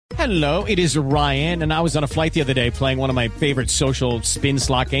Hello, it is Ryan, and I was on a flight the other day playing one of my favorite social spin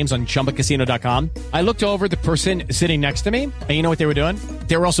slot games on ChumbaCasino.com. I looked over at the person sitting next to me, and you know what they were doing?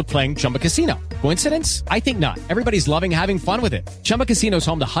 They were also playing Chumba Casino. Coincidence? I think not. Everybody's loving having fun with it. Chumba Casino is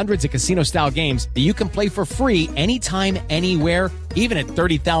home to hundreds of casino-style games that you can play for free anytime, anywhere, even at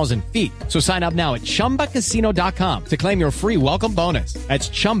 30,000 feet. So sign up now at ChumbaCasino.com to claim your free welcome bonus. That's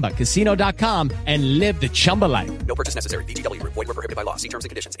ChumbaCasino.com and live the Chumba life. No purchase necessary. VGW. Void where prohibited by law. See terms and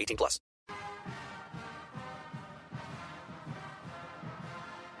conditions. 18+.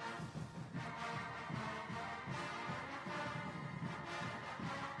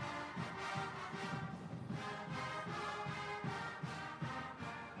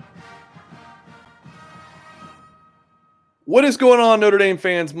 What is going on, Notre Dame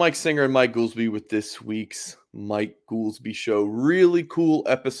fans? Mike Singer and Mike Goolsby with this week's Mike Goolsby Show. Really cool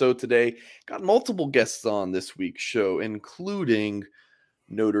episode today. Got multiple guests on this week's show, including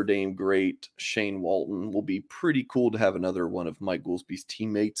Notre Dame great Shane Walton. Will be pretty cool to have another one of Mike Goolsby's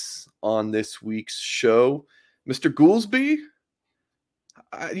teammates on this week's show. Mr. Goolsby,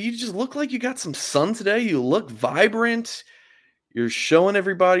 you just look like you got some sun today. You look vibrant. You're showing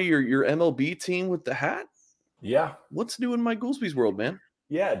everybody your MLB team with the hat. Yeah. What's new in Mike Goolsby's world, man?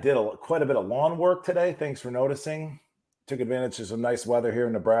 Yeah, did quite a bit of lawn work today. Thanks for noticing. Took advantage of some nice weather here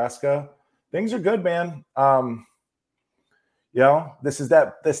in Nebraska. Things are good, man. This is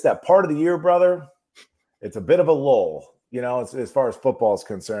that part of the year, brother. It's a bit of a lull, as far as football is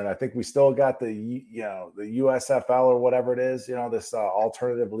concerned. I think we still got the USFL or whatever it is, this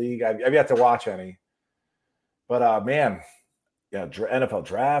alternative league. I've yet to watch any. But, NFL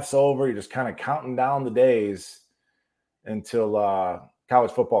draft's over. You're just kind of counting down the days until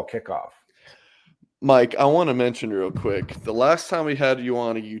college football kickoff. Mike, I want to mention real quick, the last time we had you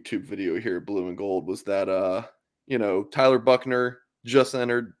on a YouTube video here at Blue and Gold was that, Tyler Buckner just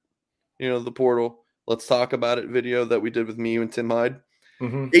entered, the portal. Let's talk about it video that we did with me and Tim Hyde.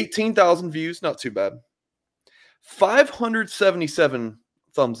 18,000 views, not too bad. 577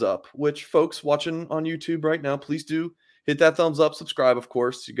 thumbs up, which folks watching on YouTube right now, please do. Hit that thumbs up, subscribe, of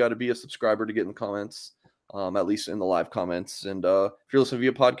course. You got to be a subscriber to get in the comments, at least in the live comments. And if you're listening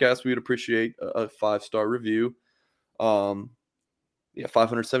via podcast, we would appreciate a 5-star review.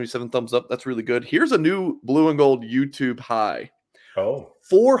 577 thumbs up. That's really good. Here's a new Blue and Gold YouTube high.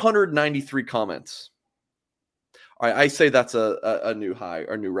 493 comments. All right, I say that's a new high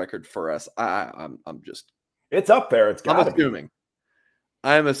or new record for us. I'm just. It's up there. It's got to be.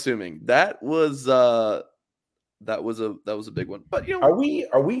 I'm assuming that was. That was a big one. But are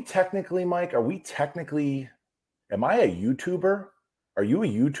we technically, Mike? Am I a YouTuber? Are you a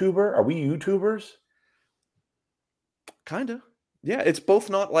YouTuber? Are we YouTubers? Kinda. Yeah, it's both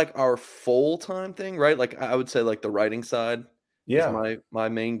not like our full-time thing, right? Like I would say like the writing side is my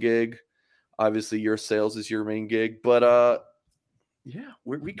main gig. Obviously your sales is your main gig, but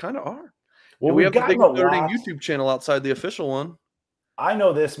we kind of are. Well, we have the big Notre Dame YouTube channel outside the official one. I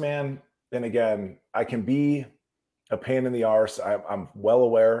know this, man. And again, I can be a pain in the arse. I'm well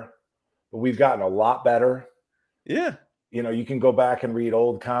aware, but we've gotten a lot better. Yeah. You can go back and read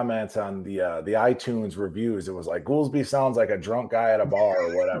old comments on the iTunes reviews. It was like, Goolsby sounds like a drunk guy at a bar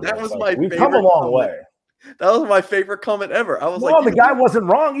or whatever. That was my favorite. We've come a long way. That was my favorite comment ever. I was the guy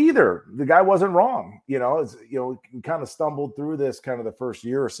wasn't wrong either. The guy wasn't wrong. We kind of stumbled through this kind of the first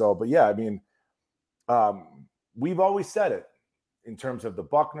year or so. But yeah, I mean, we've always said it in terms of the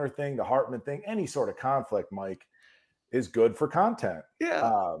Buckner thing, the Hartman thing, any sort of conflict, Mike, is good for content. Yeah.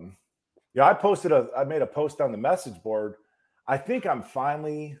 I made a post on the message board. I think I'm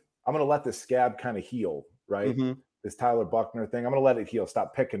going to let this scab kind of heal, right? Mm-hmm. This Tyler Buckner thing. I'm going to let it heal.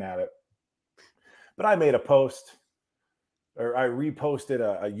 Stop picking at it. But I made a post, or I reposted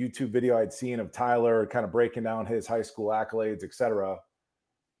a YouTube video I'd seen of Tyler kind of breaking down his high school accolades, etc.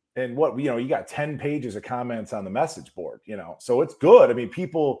 And you got 10 pages of comments on the message board, so it's good. I mean,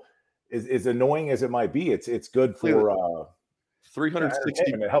 people, as annoying as it might be, it's good for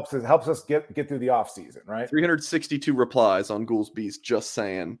 360. It helps us get through the off season, right? 362 replies on Goolsby's just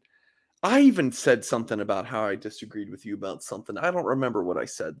saying. I even said something about how I disagreed with you about something. I don't remember what I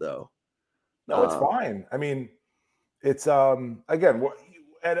said though. No, it's fine. I mean, it's again,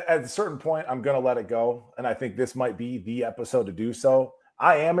 at a certain point, I'm going to let it go, and I think this might be the episode to do so.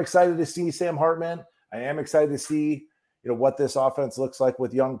 I am excited to see Sam Hartman. I am excited to see what this offense looks like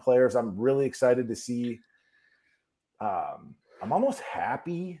with young players. I'm really excited to see. I'm almost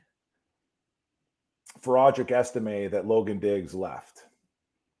happy for Audric Estime that Logan Diggs left.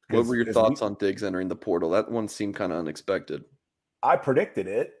 What were your thoughts on Diggs entering the portal? That one seemed kind of unexpected. I predicted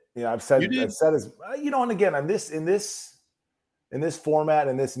it. I've said as and again in this format,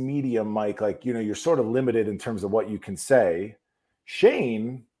 in this medium, Mike, like, you're sort of limited in terms of what you can say.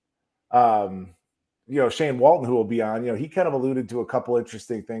 Shane, Shane Walton, who will be on, he kind of alluded to a couple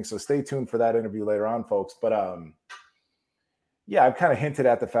interesting things. So stay tuned for that interview later on, folks. But yeah, I've kind of hinted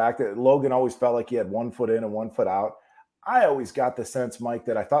at the fact that Logan always felt like he had 1 foot in and 1 foot out. I always got the sense, Mike,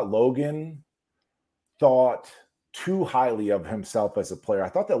 that I thought Logan thought too highly of himself as a player. I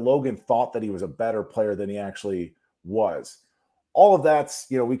thought that Logan thought that he was a better player than he actually was. All of that's,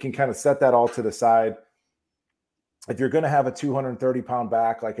 we can kind of set that all to the side. If you're going to have a 230-pound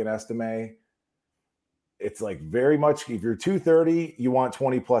back like an Estime, it's like very much, if you're 230, you want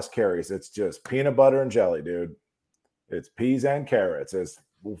 20-plus carries. It's just peanut butter and jelly, dude. It's peas and carrots, as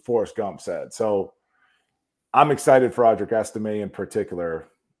Forrest Gump said. So I'm excited for Audric Estime in particular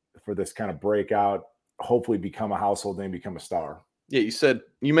for this kind of breakout, hopefully become a household name, become a star. Yeah,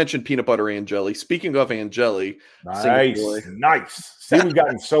 you mentioned peanut butter and jelly. Speaking of and jelly, nice. See, we've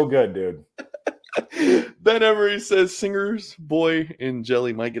gotten so good, dude. Ben Emery says Singer's boy and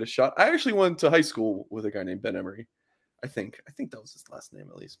jelly might get a shot. I actually went to high school with a guy named Ben Emery. I think that was his last name,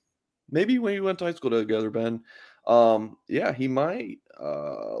 at least. Maybe when we went to high school together, Ben. Yeah, he might.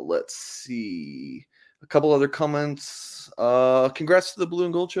 Let's see. A couple other comments. Congrats to the Blue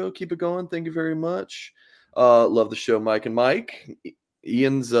and Gold Show. Keep it going. Thank you very much. Love the show, Mike and Mike.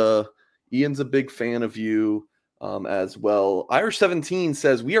 Ian's a big fan of you as well. Irish 17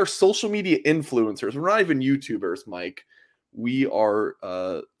 says we are social media influencers. We're not even YouTubers, Mike. We are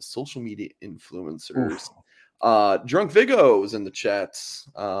social media influencers. Drunk Vigo was in the chats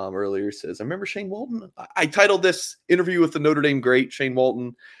earlier. Says, I remember Shane Walton. I titled this interview with the Notre Dame great Shane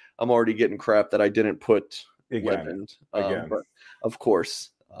Walton. I'm already getting crap that I didn't put legend. But of course,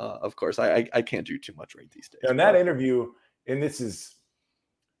 I can't do too much right these days. And that interview, and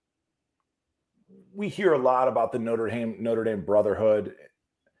we hear a lot about the Notre Dame brotherhood.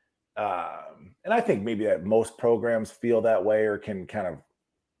 And I think maybe that most programs feel that way or can kind of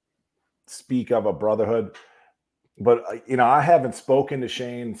speak of a brotherhood. But, I haven't spoken to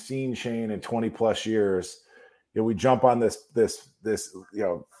Shane, seen Shane in 20 plus years. We jump on this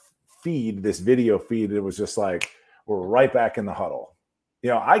feed, this video feed. It was just like, we're right back in the huddle.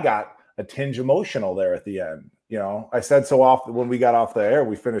 I got a tinge emotional there at the end. I said so often when we got off the air,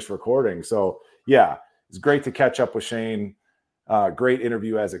 we finished recording. So yeah, it's great to catch up with Shane. Great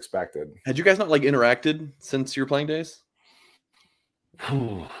interview as expected. Had you guys not interacted since your playing days?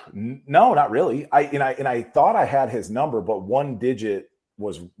 No, not really. I thought I had his number, but one digit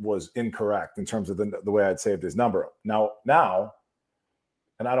was incorrect in terms of the way I'd saved his number. Now,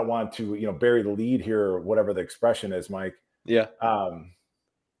 and I don't want to bury the lead here or whatever the expression is, Mike. Yeah.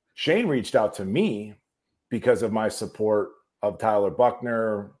 Shane reached out to me because of my support of Tyler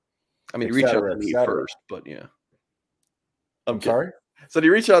Buckner. I mean, he reached out to me first, but yeah. I'm sorry? So he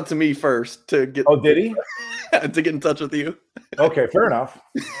reached out to me first to get. Oh, did he? To get in touch with you. Okay, fair enough.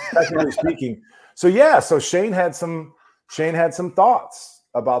 Technically speaking. So Shane had some thoughts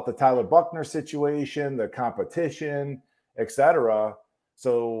about the Tyler Buckner situation, the competition, etc.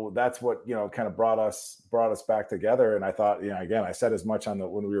 So that's what kind of brought us back together. And I thought, again, I said as much when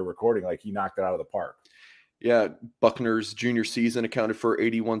we were recording, like he knocked it out of the park. Yeah, Buckner's junior season accounted for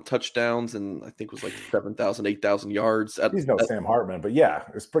 81 touchdowns and I think it was like 7,000, 8,000 yards. He's no Sam Hartman, but yeah,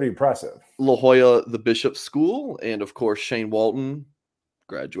 it's pretty impressive. La Jolla, the Bishop School, and of course Shane Walton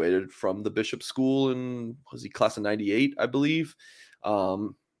graduated from the Bishop School in, was he class of 98, I believe,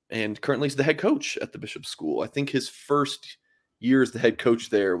 and currently he's the head coach at the Bishop School. I think his first year as the head coach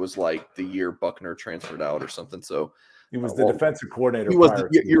there was like the year Buckner transferred out or something. So he was the defensive coordinator.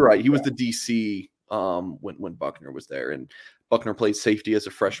 You're right. He was the DC when Buckner was there, and Buckner played safety as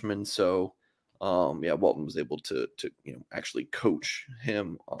a freshman. So Walton was able to actually coach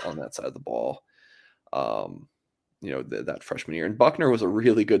him on that side of the ball. That freshman year, and Buckner was a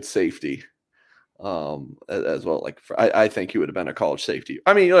really good safety as well. I think he would have been a college safety.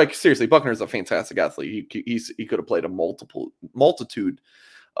 I mean, seriously, Buckner is a fantastic athlete. He could have played a multitude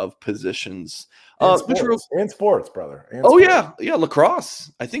of positions. And sports, brother. Yeah, lacrosse.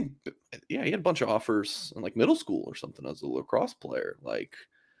 I think, he had a bunch of offers in middle school or something as a lacrosse player,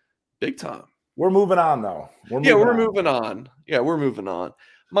 big time. We're moving on, though. We're moving on. Yeah, we're moving on.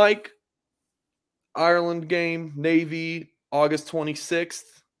 Mike, Ireland game, Navy, August 26th.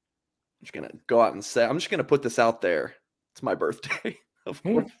 I'm just going to go out and say, I'm just going to put this out there. It's my birthday. Of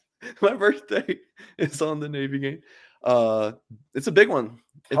course. My birthday is on the Navy game. It's a big one.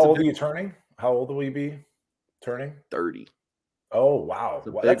 How old are you turning? How old will you be turning? 30. Oh, wow.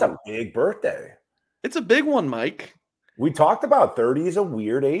 That's a big birthday. It's a big one, Mike. We talked about 30 is a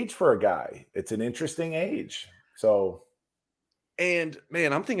weird age for a guy. It's an interesting age. So And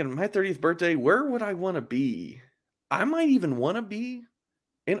man, I'm thinking my 30th birthday, where would I want to be? I might even want to be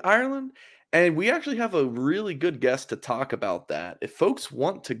in Ireland. And we actually have a really good guest to talk about that. If folks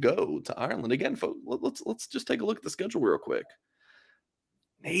want to go to Ireland, again, folks, let's just take a look at the schedule real quick.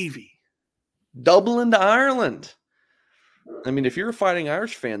 Navy, Dublin to Ireland. I mean, if you're a Fighting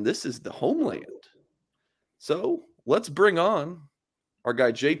Irish fan, this is the homeland. So let's bring on our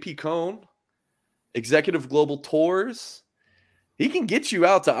guy JP Cohn, Executive Global Tours. He can get you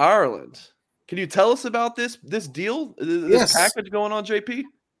out to Ireland. Can you tell us about this deal, this package going on, JP?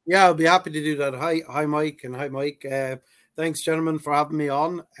 Yeah, I'll be happy to do that. Hi, Mike, and hi, Mike. Thanks, gentlemen, for having me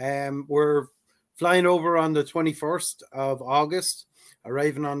on. We're flying over on the 21st of August,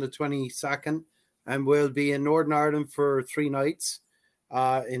 arriving on the 22nd, and we'll be in Northern Ireland for 3 nights,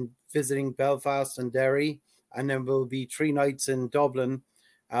 in visiting Belfast and Derry, and then we'll be 3 nights in Dublin.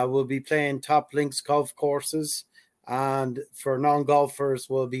 We'll be playing top links golf courses, and for non-golfers,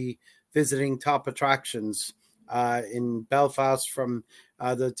 we'll be visiting top attractions in Belfast, from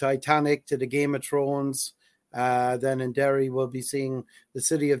the Titanic to the Game of Thrones. Then in Derry, we'll be seeing the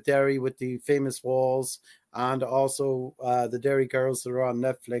city of Derry with the famous walls, and also the Derry Girls that are on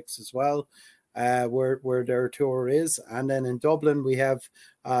Netflix as well, where their tour is. And then in Dublin, we have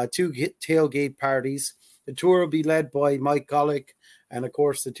 2 tailgate parties. The tour will be led by Mike Gollick, and of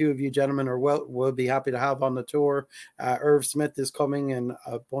course, the 2 of you gentlemen will be happy to have on the tour. Irv Smith is coming, and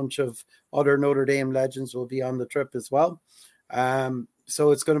a bunch of other Notre Dame legends will be on the trip as well.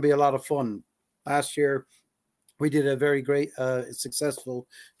 So it's going to be a lot of fun. Last year, we did a very great, successful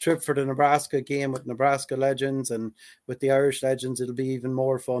trip for the Nebraska game with Nebraska legends, and with the Irish legends, it'll be even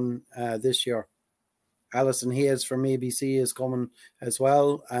more fun this year. Alison Hayes from ABC is coming as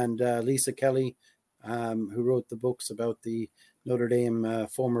well, and Lisa Kelly, who wrote the books about the Notre Dame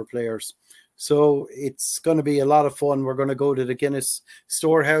former players. So it's going to be a lot of fun. We're going to go to the Guinness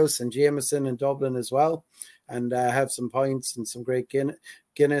Storehouse in Jameson in Dublin as well, and have some pints and some great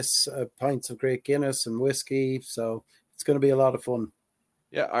Guinness, pints of great Guinness and whiskey. So it's going to be a lot of fun.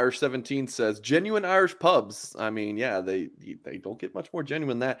 Yeah, Irish 17 says genuine Irish pubs. I mean, yeah, they don't get much more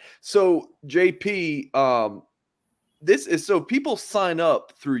genuine than that. So JP, this is so people sign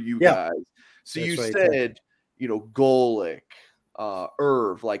up through you guys. So you said, Golick,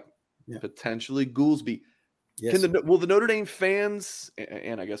 Irv, potentially Goolsby. Yes. Will the Notre Dame fans,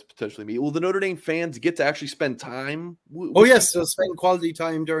 and I guess potentially me, will the Notre Dame fans get to actually spend time? Yes, they'll spend quality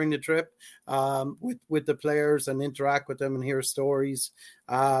time during the trip with the players and interact with them and hear stories.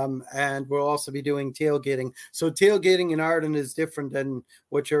 And we'll also be doing tailgating. So tailgating in Ireland is different than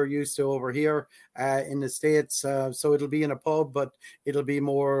what you're used to over here in the States. So it'll be in a pub, but it'll be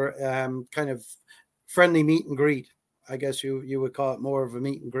more kind of friendly meet and greet. I guess you would call it more of a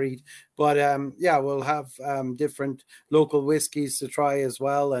meet and greet. But we'll have different local whiskeys to try as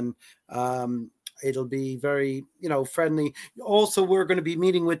well. And it'll be very, friendly. Also, we're going to be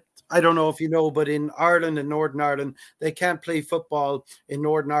meeting with, I don't know if you know, but in Ireland and Northern Ireland, they can't play football in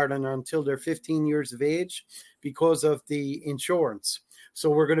Northern Ireland until they're 15 years of age because of the insurance. So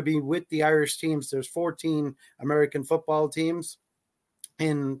we're going to be with the Irish teams. There's 14 American football teams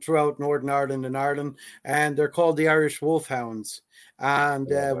throughout Northern Ireland and Ireland, and they're called the Irish Wolfhounds. And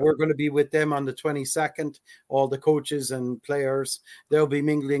we're going to be with them on the 22nd, all the coaches and players. They'll be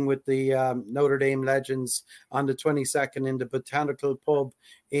mingling with the Notre Dame legends on the 22nd in the Botanical Pub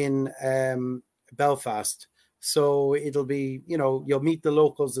in Belfast. So it'll be, you'll meet the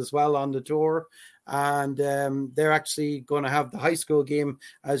locals as well on the tour. And they're actually going to have the high school game,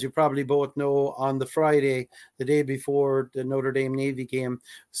 as you probably both know, on the Friday, the day before the Notre Dame Navy game.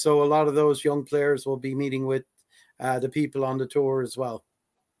 So a lot of those young players will be meeting with the people on the tour as well.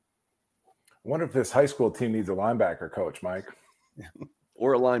 I wonder if this high school team needs a linebacker coach, Mike.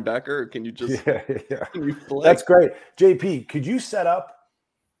 Or a linebacker. Can you just Can you That's great. JP, could you set up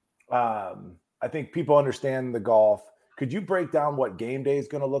I think people understand the golf. Could you break down what game day is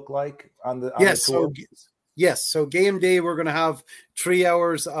going to look like on the tour? So game day, we're going to have 3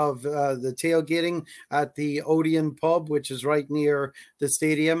 hours of the tailgating at the Odeon pub, which is right near the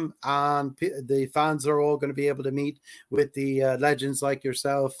stadium. And the fans are all going to be able to meet with the legends like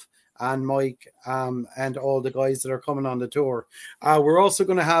yourself and Mike and all the guys that are coming on the tour. We're also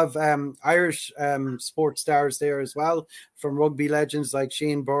going to have Irish sports stars there as well, from rugby legends like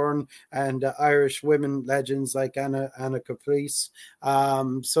Shane Byrne and Irish women legends like Anna Caprice,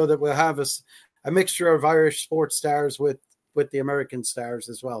 so that we'll have a mixture of Irish sports stars with the American stars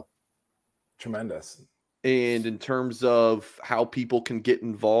as well. Tremendous. And in terms of how people can get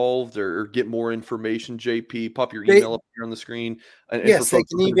involved or get more information, JP, pop your email up here on the screen. And for Yes, they folks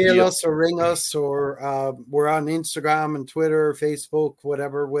can looking to be email us or ring us, or we're on Instagram and Twitter, Facebook,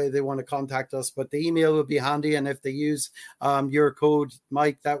 whatever way they want to contact us. But the email will be handy, and if they use your code,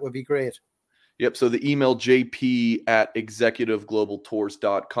 Mike, that would be great. Yep. So the email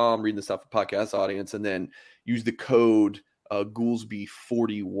jp@executiveglobaltours.com, reading this off the podcast audience, and then use the code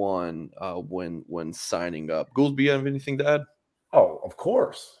Goolsby41 when signing up. Goolsby, you have anything to add? Oh, of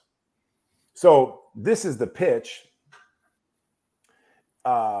course. So this is the pitch.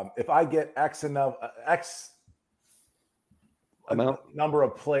 If I get X number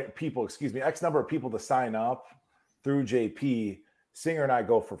of people to sign up through JP, Singer and I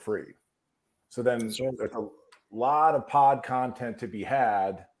go for free. So then there's a lot of pod content to be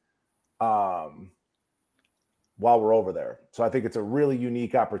had while we're over there. So I think it's a really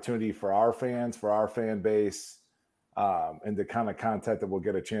unique opportunity for our fans, for our fan base, and the kind of content that we'll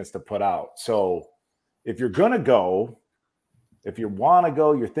get a chance to put out. So if you're going to go, if you want to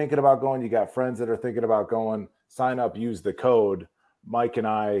go, you're thinking about going, you got friends that are thinking about going, sign up, use the code. Mike and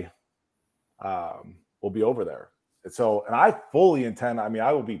I will be over there. So, and I fully intend,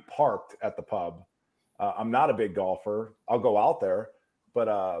 I will be parked at the pub. I'm not a big golfer. I'll go out there,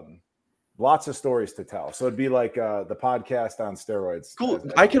 but lots of stories to tell. So it'd be like the podcast on steroids. Cool.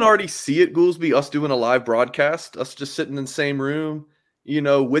 I can already see it, Goolsby, us doing a live broadcast, us just sitting in the same room,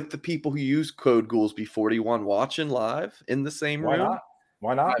 with the people who use code Goolsby41 watching live in the same room.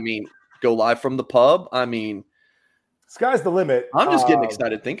 Why not? Go live from the pub. Sky's the limit. I'm just getting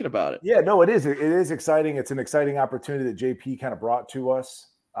excited thinking about it. Yeah, no, it is. It is exciting. It's an exciting opportunity that JP kind of brought to us.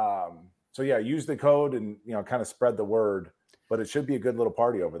 So yeah, use the code and kind of spread the word. But it should be a good little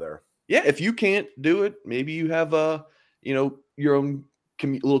party over there. Yeah, if you can't do it, maybe you have your own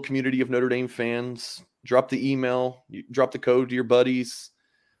little community of Notre Dame fans. Drop the email, drop the code to your buddies.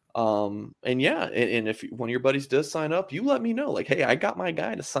 And if one of your buddies does sign up, you let me know. Like, hey, I got my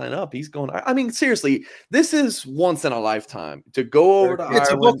guy to sign up. He's going. Seriously, this is once in a lifetime to go over to Ireland.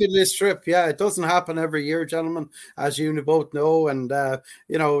 It's a bucket list trip. Yeah, it doesn't happen every year, gentlemen, as you both know. And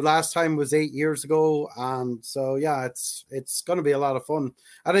last time was 8 years ago, and so yeah, it's going to be a lot of fun.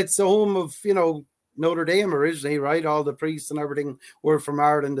 And it's the home of Notre Dame originally, right? All the priests and everything were from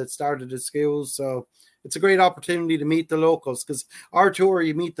Ireland that started the schools, so. It's a great opportunity to meet the locals, because our tour,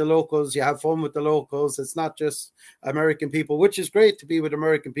 you meet the locals, you have fun with the locals. It's not just American people, which is great to be with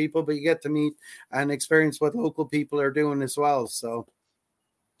American people, but you get to meet and experience what local people are doing as well. So,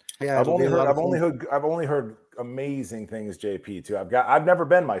 yeah, I've only heard amazing things, JP, too. I've never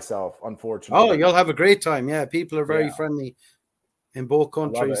been myself, unfortunately. Oh, you'll have a great time. Yeah, people are very friendly in both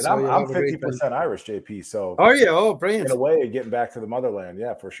countries. So I'm 50% Irish, JP. So, oh yeah, brilliant. In a way, getting back to the motherland,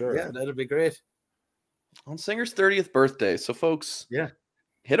 yeah, for sure. Yeah, that'll be great. On Singer's 30th birthday. So, folks,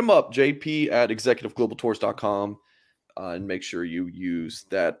 hit him up, jp@executiveglobaltours.com, and make sure you use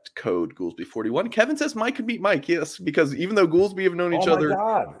that code Goolsby41. Kevin says Mike could meet Mike. Yes, because even though Goolsby have known each other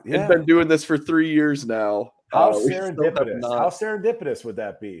and been doing this for 3 years now. How serendipitous. How serendipitous would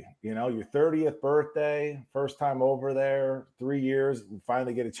that be? Your 30th birthday, first time over there, 3 years, and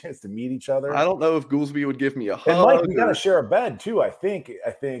finally get a chance to meet each other. I don't know if Goolsby would give me a hug. And Mike, we got to share a bed too. I think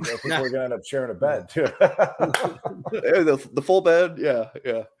we're going to end up sharing a bed too. the full bed. Yeah.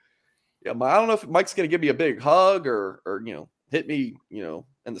 I don't know if Mike's going to give me a big hug or hit me, in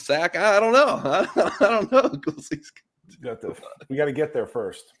the sack. I don't know. I don't know. We got to get there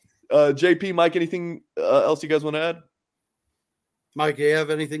first. JP, Mike, anything else you guys want to add? Mike, do you have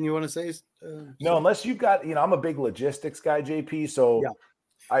anything you want to say? No, unless you've got, I'm a big logistics guy, JP. So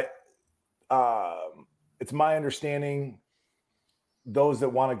it's my understanding those that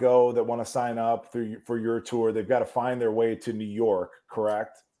want to go, that want to sign up for your tour, they've got to find their way to New York,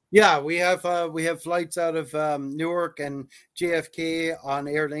 correct? Yeah, we have flights out of Newark and JFK on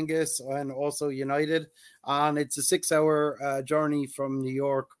Aer Lingus and also United. And it's a 6-hour journey from New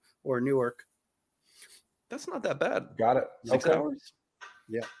York or Newark. That's not that bad. Got it. 6 hours?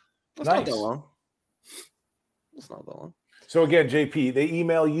 Yeah. That's not that long. That's not that long. So again, JP, they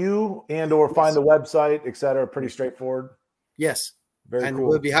email you and or find the website, et cetera. Pretty straightforward. Yes. Very cool.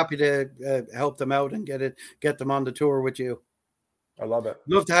 We'll be happy to help them out and get them on the tour with you. I love it.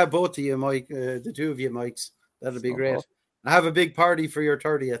 Love to have both of you, Mike, the two of you, Mikes. That'll be great. I have a big party for your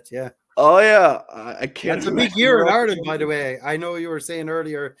 30th. Yeah. Oh yeah, I can't. It's a big year in Ireland, by the way. I know you were saying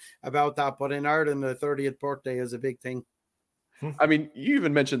earlier about that, but in Ireland, the 30th birthday is a big thing. You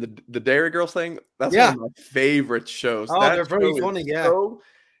even mentioned the Dairy Girls thing. That's one of my favorite shows. Oh, they're very funny. Yeah, so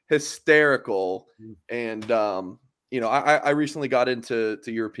hysterical, and I recently got into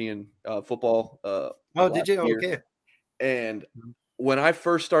European football. Did you? Year. Okay. And when I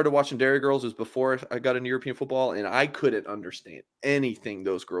first started watching Dairy Girls, it was before I got into European football, and I couldn't understand anything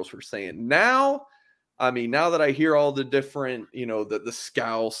those girls were saying. Now that I hear all the different, the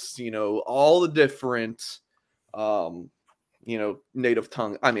scouse, all the different, native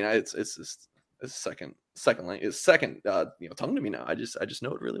tongue. I mean, it's second language, it's second, tongue to me now. I just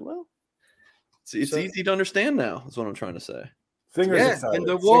know it really well. It's easy to understand now. Is what I'm trying to say. Singer's excited. And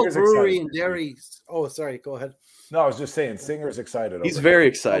the Walton Brewery and Dairy. Oh, sorry. Go ahead. No, I was just saying, Singer's excited. He's very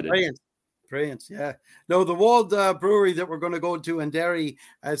excited. Brilliant. Yeah. No, the Walled Brewery that we're going to go to in Derry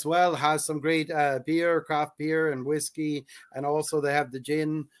as well has some great beer, craft beer and whiskey. And also they have the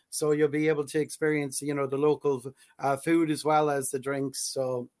gin. So you'll be able to experience, the local food as well as the drinks.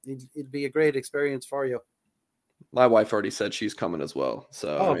 So it'd be a great experience for you. My wife already said she's coming as well.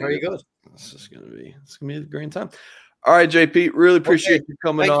 So very good. It's gonna be a great time. All right, JP, really appreciate you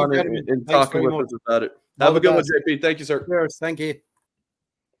coming on and talking with us about it. Have a good one, JP. Thank you, sir. Cheers. Thank you.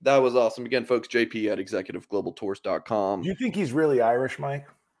 That was awesome. Again, folks, JP at executiveglobaltours.com. Do you think he's really Irish, Mike?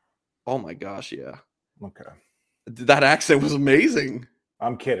 Oh my gosh, yeah. Okay. That accent was amazing.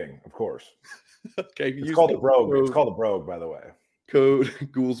 I'm kidding, of course. Okay. It's called the Brogue. It's called the Brogue, by the way. Code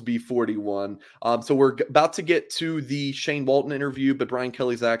Goolsby 41. So we're about to get to the Shane Walton interview, but Brian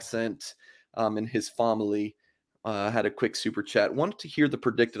Kelly's accent and his family had a quick super chat. Wanted to hear the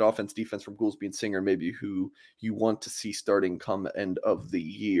predicted offense defense from Goolsby and Singer, maybe who you want to see starting come end of the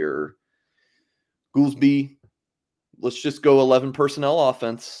year. Goolsby, let's just go 11 personnel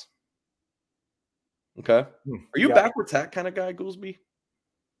offense. Okay. Are you a backwards hat kind of guy, Goolsby?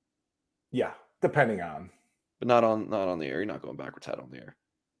 Yeah, depending on. But not on the air. You're not going backwards hat on the air.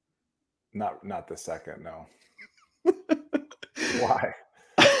 Not the second, no. Why?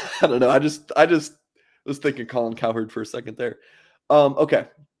 I don't know. I just was thinking Colin Cowherd for a second there. Okay.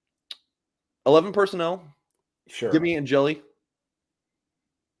 11 personnel. Sure. Give me Angeli.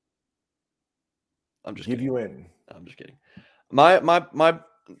 I'm just kidding. You in. I'm just kidding. My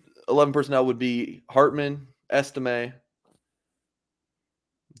 11 personnel would be Hartman, Estime,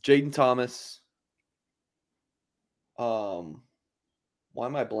 Jaden Thomas. Why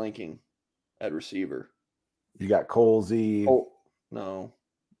am I blanking at receiver? You got Colsey. Oh, no.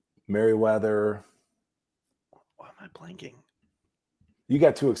 Merriweather. Why am I blanking? You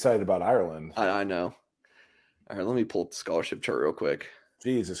got too excited about Ireland. I know. All right, let me pull up the scholarship chart real quick.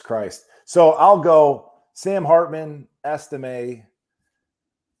 Jesus Christ. So I'll go Sam Hartman, Estime.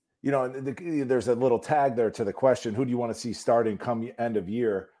 There's a little tag there to the question, who do you want to see starting come end of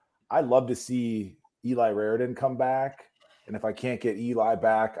year? I'd love to see Eli Raridan come back. And if I can't get Eli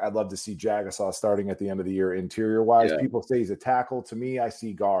back, I'd love to see Jagasaw starting at the end of the year interior-wise. Yeah. People say he's a tackle. To me, I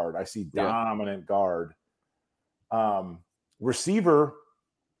see guard. I see dominant guard. Receiver,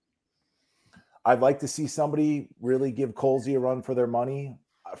 I'd like to see somebody really give Colsey a run for their money.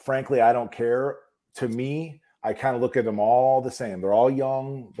 Frankly, I don't care. To me, I kind of look at them all the same. They're all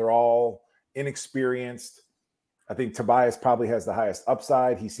young. They're all inexperienced. I think Tobias probably has the highest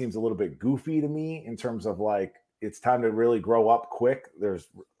upside. He seems a little bit goofy to me in terms of like, it's time to really grow up quick. There's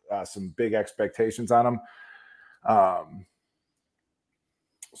some big expectations on him.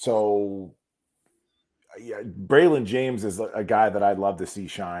 So Braylon James is a guy that I'd love to see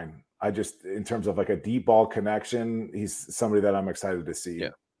shine. In terms of like a deep ball connection, he's somebody that I'm excited to see.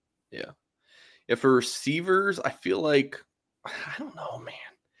 Yeah. For receivers, I feel like, I don't know, man.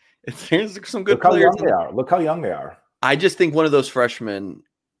 There's some good players. Look how young they are. I just think one of those freshmen,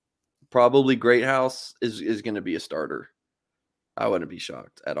 probably Greathouse, is going to be a starter. I wouldn't be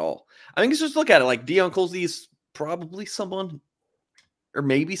shocked at all. I think it's just look at it like Deion Colsey is probably someone, or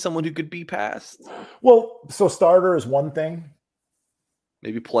maybe someone who could be passed. Well, so starter is one thing.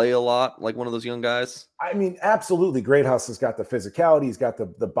 Maybe play a lot, like one of those young guys. I mean, absolutely. Greathouse has got the physicality. He's got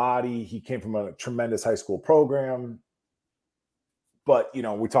the body. He came from a tremendous high school program. But,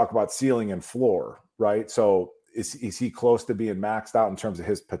 we talk about ceiling and floor, right? So is he close to being maxed out in terms of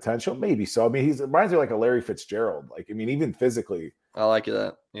his potential? Maybe so. I mean, he reminds me like a Larry Fitzgerald. Like, I mean, even physically. I like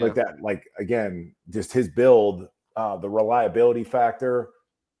that. Yeah. Like that. Like, again, just his build, the reliability factor.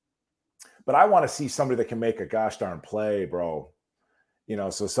 But I want to see somebody that can make a gosh darn play, bro.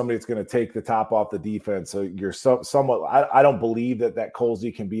 So somebody that's going to take the top off the defense. So you're somewhat. I don't believe that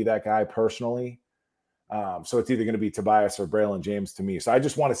Colsey can be that guy personally. So it's either going to be Tobias or Braylon James to me. So I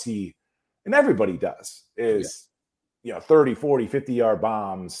just want to see, and everybody does, is 30, 40, 50-yard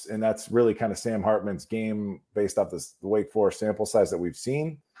bombs, and that's really kind of Sam Hartman's game based off the Wake Forest sample size that we've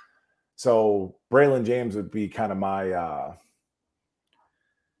seen. So Braylon James would be kind of my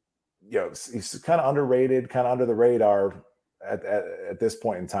he's kind of underrated, kind of under the radar at this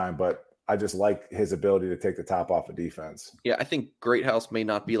point in time, but I just like his ability to take the top off of defense. Yeah, I think Greathouse may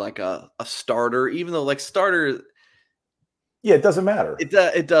not be like a starter, even though like starter. Yeah, it doesn't matter.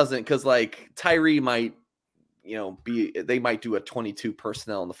 It doesn't, because like Tyree might, they might do a 22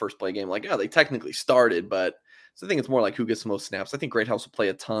 personnel in the first play game. Like, they technically started, but so I think it's more like who gets the most snaps. I think Greathouse will play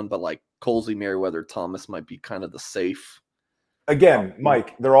a ton, but like Colsey, Merriweather, Thomas might be kind of the safe. Again,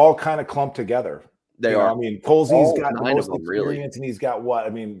 Mike, they're all kind of clumped together. They are. I mean, Colsey's got the most them, experience, and he's got what? I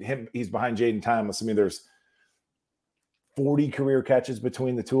mean, he's behind Jaden Thomas. I mean, there's 40 career catches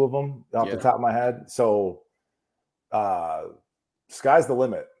between the two of them off the top of my head. So, sky's the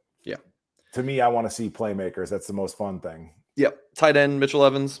limit. Yeah. To me, I want to see playmakers. That's the most fun thing. Yep. Tight end, Mitchell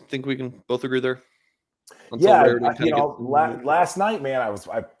Evans. Think we can both agree there? Last night, man,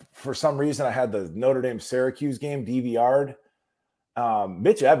 I for some reason I had the Notre Dame Syracuse game DVR'd.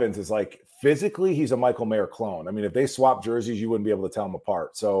 Mitch Evans is like physically, he's a Michael Mayer clone. I mean, if they swap jerseys, you wouldn't be able to tell them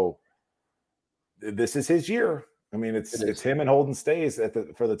apart. So this is his year. I mean, it's him and Holden Stays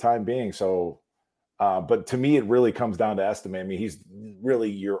for the time being. So, but to me, it really comes down to estimate. I mean, he's really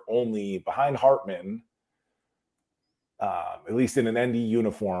your only behind Hartman, at least in an ND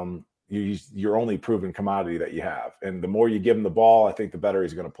uniform. Your only proven commodity that you have. And the more you give him the ball, I think the better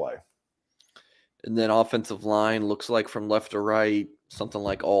he's going to play. And then offensive line looks like from left to right, something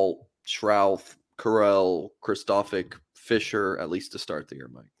like Alt, Schrouth, Carell, Christophic, Fisher, at least to start the year,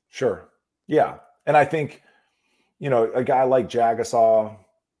 Mike. Sure. Yeah. And I think, a guy like Jagasaw,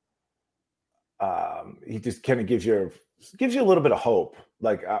 he just kind of gives you a little bit of hope.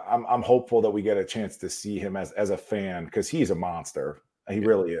 Like I'm hopeful that we get a chance to see him as a fan, because he's a monster. He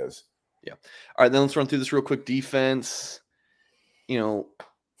really is. Yeah. All right, then let's run through this real quick. Defense, if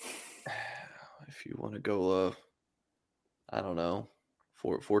you want to go, I don't know,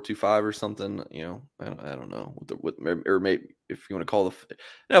 4-2-5 or something. I don't know or maybe if you want to call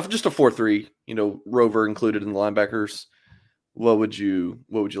just a 4-3. Rover included in the linebackers. What would you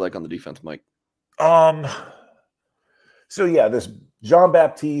like on the defense, Mike? So yeah, this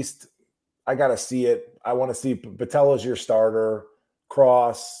Jean-Baptiste, I got to see it. I want to see Patel as your starter.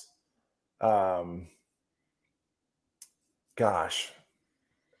 Cross,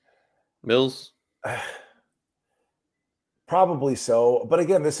 Mills, probably so. But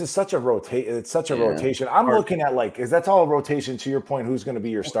again, this is such a rotation. It's such a rotation. I'm looking at that's all a rotation. To your point, who's going to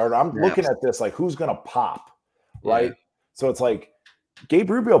be your starter? I'm looking at this like who's going to pop, right? Yeah. So it's like Gabe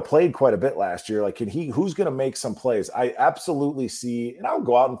Rubio played quite a bit last year. Like, who's going to make some plays? I absolutely see, and I'll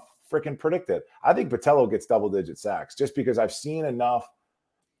go out and freaking predict it. I think Patello gets double-digit sacks just because I've seen enough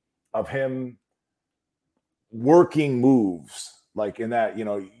of him working moves. Like in that,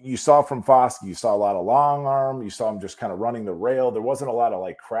 you saw from Foskey, you saw a lot of long arm. You saw him just kind of running the rail. There wasn't a lot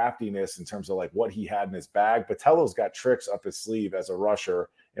of craftiness in terms of what he had in his bag. Patello's got tricks up his sleeve as a rusher,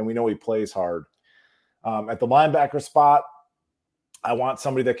 and we know he plays hard. At the linebacker spot, I want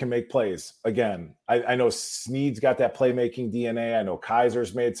somebody that can make plays. Again, I know Snead's got that playmaking DNA. I know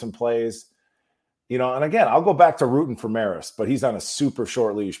Kaiser's made some plays. And again, I'll go back to rooting for Maris, but he's on a super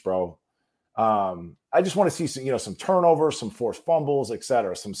short leash, bro. I just want to see some turnovers, some forced fumbles,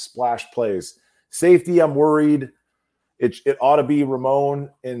 etc., some splash plays. Safety, I'm worried. It ought to be Ramon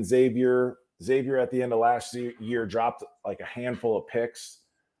and Xavier. Xavier at the end of last year dropped a handful of picks.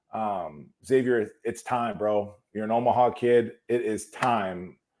 Xavier, it's time, bro. You're an Omaha kid. It is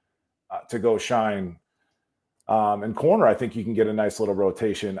time to go shine. And corner, I think you can get a nice little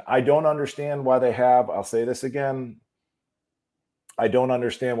rotation. I don't understand why they have, I'll say this again, I don't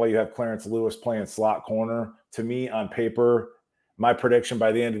understand why you have Clarence Lewis playing slot corner. To me, on paper, my prediction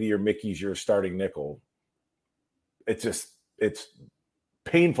by the end of the year, Mickey's your starting nickel. It's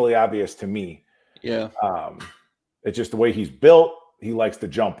painfully obvious to me. Yeah. It's just the way he's built. He likes to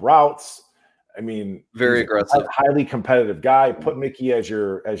jump routes. I mean, very aggressive, highly competitive guy. Put Mickey as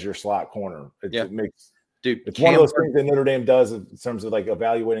your slot corner. It makes it's one of those things that Notre Dame does in terms of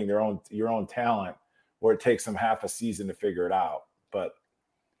evaluating your own talent, where it takes them half a season to figure it out. But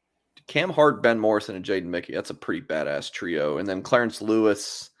Cam Hart, Ben Morrison, and Jaden Mickey, that's a pretty badass trio. And then Clarence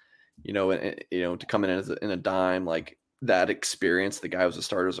Lewis, to come in in a dime, that experience. The guy was a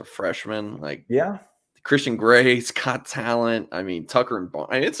starter as a freshman. Christian Gray's got talent. I mean, Tucker and Bond.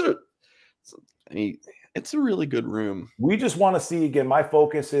 It's a really good room. We just want to see, again, my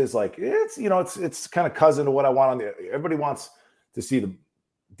focus is it's kind of cousin to what I want on the. Everybody wants to see the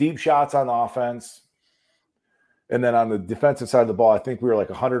deep shots on the offense. And then on the defensive side of the ball, I think we were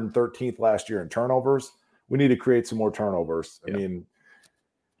 113th last year in turnovers. We need to create some more turnovers. I mean,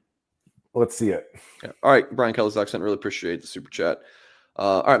 let's see it. Yeah. All right. Brian Kelly's accent. Really appreciate the super chat.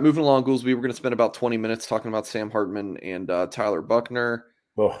 All right, moving along, Goolsby. We're going to spend about 20 minutes talking about Sam Hartman and Tyler Buckner.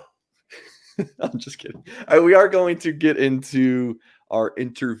 Oh, I'm just kidding. We are going to get into our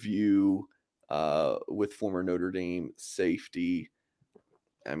interview with former Notre Dame safety.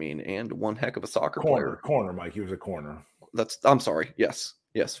 And one heck of a soccer player. Corner, Mike. He was a corner. I'm sorry. Yes,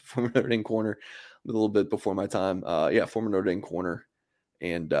 former Notre Dame corner. A little bit before my time. Former Notre Dame corner,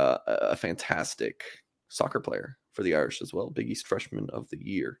 and a fantastic soccer player for the Irish as well. Big East Freshman of the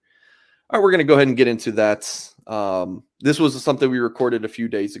Year. All right, we're going to go ahead and get into that. This was something we recorded a few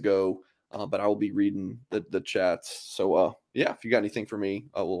days ago, but I will be reading the chats. So, if you got anything for me,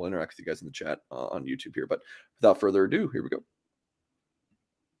 we'll interact with you guys in the chat on YouTube here. But without further ado, here we go.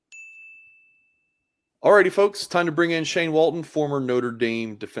 Alrighty, folks, time to bring in Shane Walton, former Notre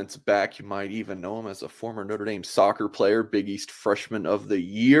Dame defensive back. You might even know him as a former Notre Dame soccer player, Big East Freshman of the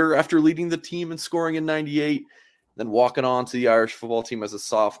Year after leading the team and scoring in 98, then walking on to the Irish football team as a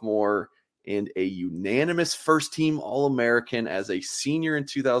sophomore and a unanimous first-team All-American as a senior in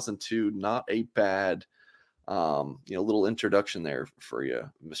 2002. Not a bad little introduction there for you,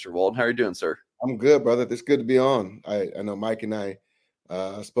 Mr. Walton. How are you doing, sir? I'm good, brother. It's good to be on. I know Mike and I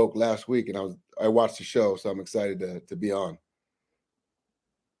spoke last week, and I watched the show, so I'm excited to be on.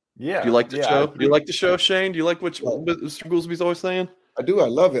 Yeah. Do you like the show? Do you like the show, Shane? Do you like what Mr. Goolsby's always saying? I do. I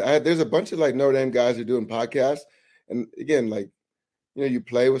love it. There's a bunch of Notre Dame guys who are doing podcasts, and again, you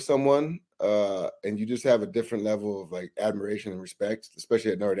play with someone, and you just have a different level of admiration and respect,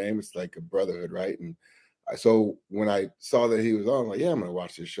 especially at Notre Dame. It's like a brotherhood, right? And so when I saw that he was on, I'm like, yeah, I'm going to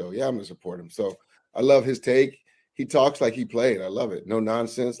watch this show. Yeah, I'm going to support him. So I love his take. He talks like he played. I love it. No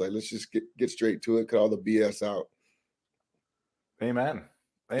nonsense. Let's just get straight to it. Cut all the BS out. Amen.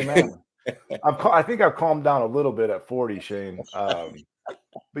 I think I've calmed down a little bit at 40, Shane.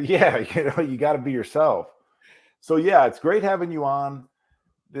 But yeah, you got to be yourself. So yeah, it's great having you on.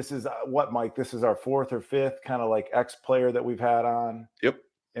 This is Mike? This is our fourth or fifth kind of ex-player that we've had on. Yep.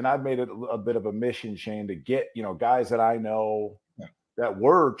 And I've made it a bit of a mission, Shane, to get, guys that I know that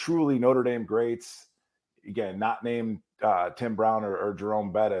were truly Notre Dame greats. Again, not named Tim Brown or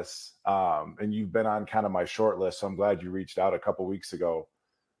Jerome Bettis. And you've been on kind of my short list, so I'm glad you reached out a couple weeks ago.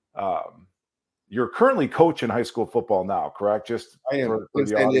 You're currently coaching high school football now, correct? Just I am. For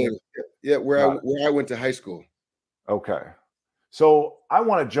the audience. Yeah, where I went to high school. Okay. So I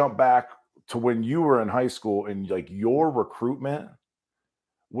want to jump back to when you were in high school and your recruitment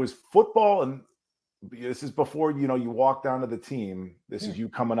was football. And this is before, you walked down to the team. This is you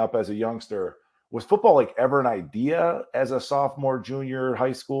coming up as a youngster. Was football ever an idea as a sophomore, junior,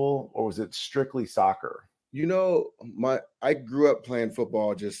 high school, or was it strictly soccer? I grew up playing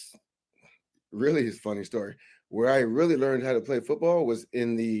football. Just really, it's a funny story. Where I really learned how to play football was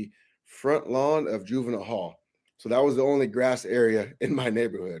in the front lawn of Juvenile Hall. So that was the only grass area in my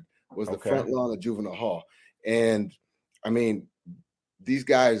neighborhood, was the front lawn of Juvenile Hall. And these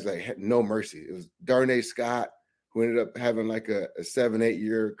guys had no mercy. It was Darnay Scott, who ended up having a 7-8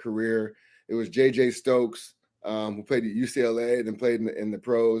 year career. It was J.J. Stokes, who played at UCLA and then played in the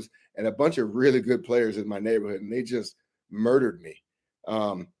pros, and a bunch of really good players in my neighborhood, and they just murdered me.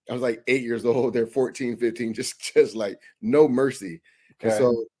 I was 8 years old. They're 14, 15, just no mercy. Okay. And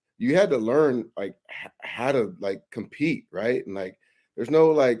so you had to learn how to compete, right? And there's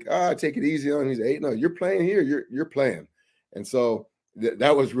no take it easy on he's 8. No, you're playing here. You're playing. And so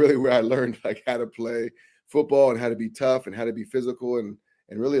that was really where I learned how to play football and how to be tough and how to be physical and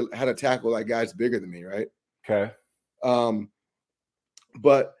really how to tackle guys bigger than me, right? Okay.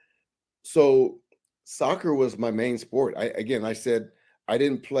 But so soccer was my main sport. I said I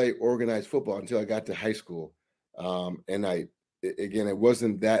didn't play organized football until I got to high school. And it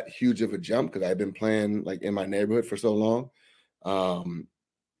wasn't that huge of a jump because I've been playing in my neighborhood for so long.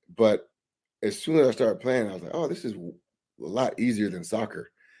 But as soon as I started playing, I was like, oh, this is a lot easier than soccer.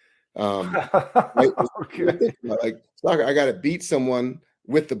 Okay. Soccer, I got to beat someone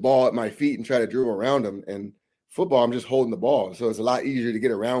with the ball at my feet and try to dribble around them. And football, I'm just holding the ball. So it's a lot easier to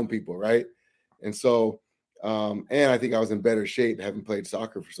get around people, right? And so, and I think I was in better shape having played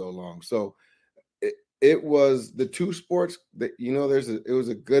soccer for so long. So it was the two sports that, it was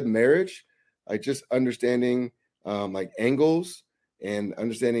a good marriage. Just understanding angles and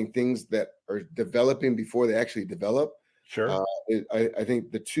understanding things that are developing before they actually develop. Sure. I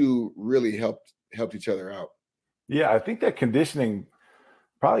think the two really helped each other out. Yeah, I think that conditioning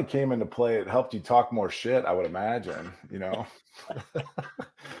probably came into play. It helped you talk more shit, I would imagine,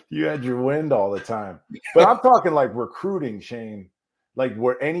 You had your wind all the time. But I'm talking recruiting, Shane.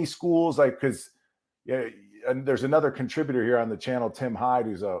 Were any schools because and there's another contributor here on the channel, Tim Hyde,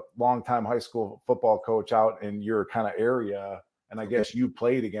 who's a longtime high school football coach out in your kind of area. and I guess you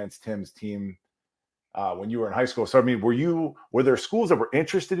played against Tim's team when you were in high school. So I mean, were there schools that were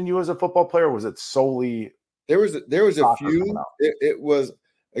interested in you as a football player? Or was it solely there was a few? It was,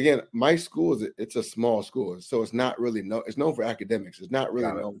 again, my school it's a small school, so it's not really it's known for academics. It's not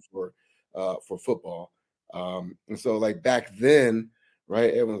really known for football. And so like back then,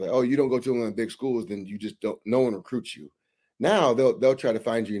 right, everyone's like, oh, you don't go to one of the big schools, then you just don't, no one recruits you. Now they'll try to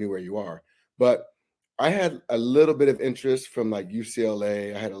find you anywhere you are. But I had a little bit of interest from like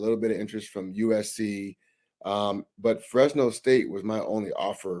UCLA. I had a little bit of interest from USC. But Fresno State was my only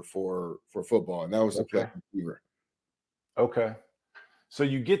offer for football, and that was a play receiver. Okay. So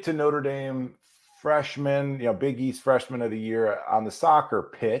you get to Notre Dame, freshman, Big East freshman of the year on the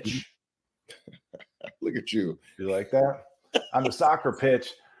soccer pitch. Look at you. You like that? On the soccer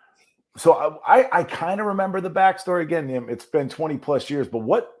pitch. So I kind of remember the backstory. Again, it's been 20 plus years, but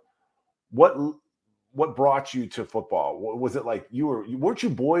what brought you to football? Was it like weren't you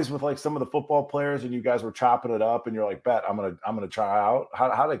boys with like some of the football players and you guys were chopping it up and you're like, bet I'm gonna try out?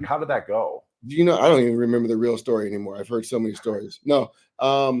 How did that go? I don't even remember the real story anymore. I've heard so many stories. No,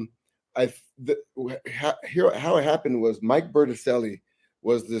 how it happened was Mike Berticelli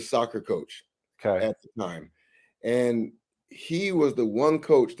was the soccer coach at the time, and he was the one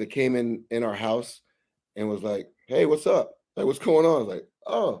coach that came in our house and was like, "Hey, what's up? Like, what's going on?" I was like,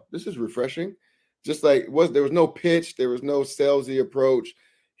 "Oh, this is refreshing." Just like there was no pitch, there was no salesy approach.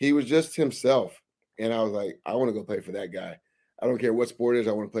 He was just himself, and I was like, "I want to go play for that guy. I don't care what sport it is.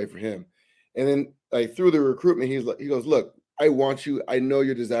 I want to play for him." And then, like through the recruitment, he goes, "Look, I want you. I know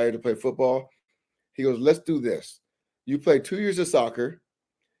your desire to play football." He goes, "Let's do this. You play 2 years of soccer,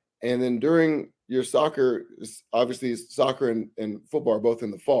 and then during your soccer, obviously soccer and football are both in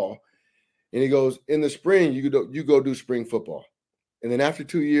the fall. And he goes, in the spring, you go do spring football. And then after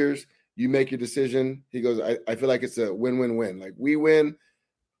 2 years, you make your decision." He goes, I feel like it's a win-win-win. Like we win,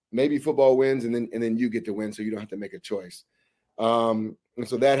 maybe football wins, and then you get to win, so you don't have to make a choice." And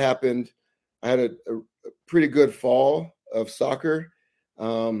so that happened. I had a pretty good fall of soccer.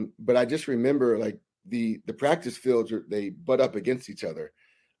 But I just remember like the practice fields, they butt up against each other.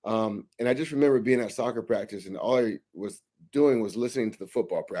 And I just remember being at soccer practice and all I was doing was listening to the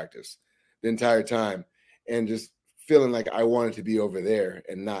football practice the entire time and just feeling like I wanted to be over there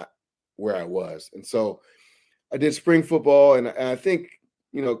and not where I was. And so I did spring football, and I think,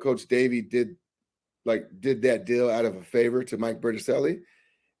 Coach Davey did that deal out of a favor to Mike Berticelli.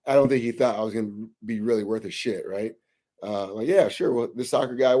 I don't think he thought I was going to be really worth a shit, right? Like, yeah, sure. Well, the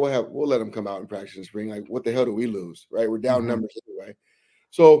soccer guy, we'll let him come out and practice in spring. Like, what the hell do we lose, right? We're down numbers anyway.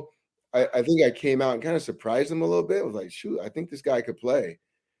 So I think I came out and kind of surprised him a little bit. I was like, shoot, I think this guy could play.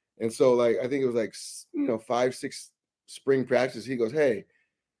 And so, like, I think it was like, 5-6 spring practice. He goes, "Hey,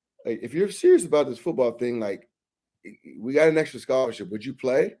 like, if you're serious about this football thing, like, we got an extra scholarship. Would you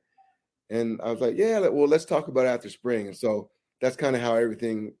play?" And I was like, "Yeah, well, let's talk about it after spring." And so that's kind of how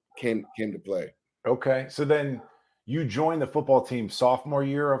everything came to play. Okay. So then you joined the football team sophomore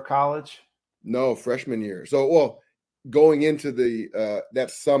year of college? No, freshman year. So, well, going into the that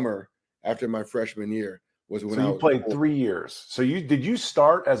summer after my freshman year was when you played 3 years. So did you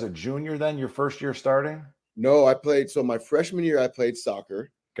start as a junior then, your first year starting? No, I played. So my freshman year, I played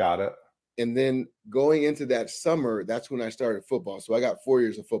soccer. Got it. And then going into that summer, that's when I started football. So I got 4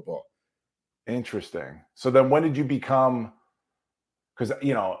 years of football. Interesting. So then when did you become, because,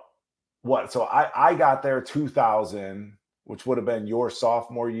 what? So I got there 2000, which would have been your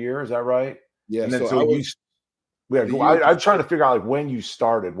sophomore year. Is that right? Yeah. And then I'm trying to figure out like when you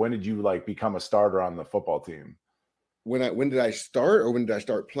started. When did you like become a starter on the football team? When did I start, or when did I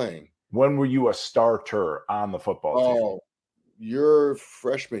start playing? When were you a starter on the football team? Oh, your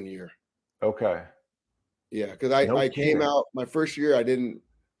freshman year. Okay. Yeah, because I came out my first year. I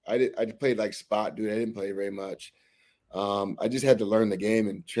played like spot dude. I didn't play very much. I just had to learn the game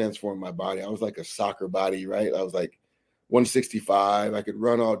and transform my body. I was like a soccer body, right? I was like 165. I could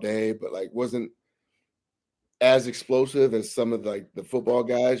run all day, but like wasn't as explosive as some of the football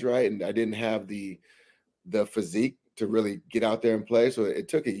guys, right? And I didn't have the physique to really get out there and play. So it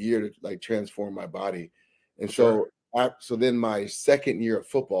took a year to like transform my body. And so then my second year of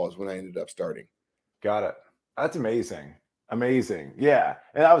football is when I ended up starting. Got it. That's amazing. Amazing. Yeah.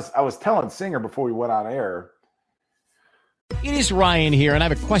 And I was telling Singer before we went on air. It is Ryan here, and I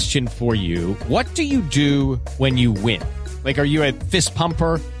have a question for you. What do you do when you win? Like, are you a fist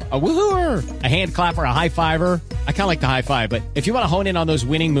pumper, a woohooer, a hand clapper, a high fiver? I kind of like the high five, but if you want to hone in on those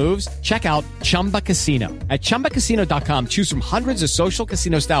winning moves, check out Chumba Casino. At ChumbaCasino.com, choose from hundreds of social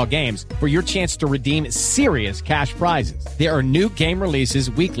casino style games for your chance to redeem serious cash prizes. There are new game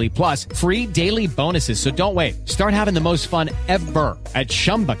releases weekly, plus free daily bonuses. So don't wait. Start having the most fun ever at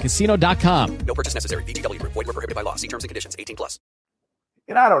ChumbaCasino.com. No purchase necessary. VGW Group. Void were prohibited by law. See terms and conditions. 18+.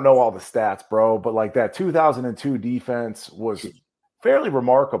 And I don't know all the stats, bro, but like that 2002 defense was fairly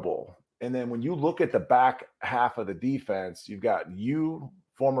remarkable. And then when you look at the back half of the defense, you've got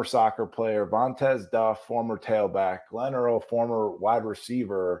former soccer player, Vontez Duff, former tailback, Glenn Earl, former wide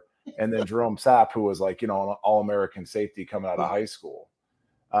receiver, and then Jerome Sapp, who was like, an all-American safety coming out of high school.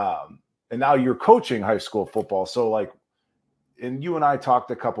 And now you're coaching high school football. So like, and you and I talked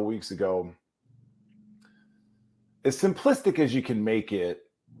a couple weeks ago, as simplistic as you can make it,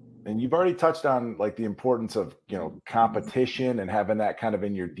 and you've already touched on like the importance of, competition and having that kind of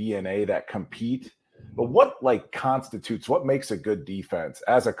in your DNA, that compete. But what what makes a good defense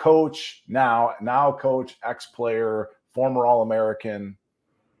as a coach now coach, ex-player, former All-American?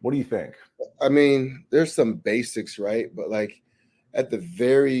 What do you think? I mean, there's some basics, right? But like at the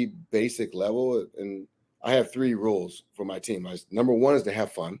very basic level, and I have 3 rules for my team. Number 1 is to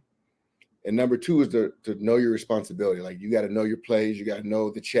have fun. And number 2 is to know your responsibility. Like you got to know your plays, you got to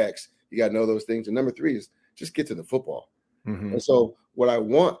know the checks, you got to know those things. And number 3 is just get to the football. Mm-hmm. And so what I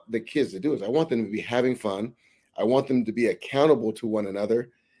want the kids to do is I want them to be having fun. I want them to be accountable to one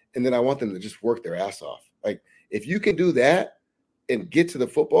another. And then I want them to just work their ass off. Like if you can do that and get to the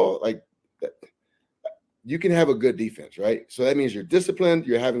football, like you can have a good defense, right? So that means you're disciplined,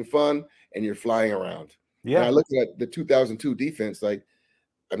 you're having fun, and you're flying around. Yeah. And I looked at the 2002 defense,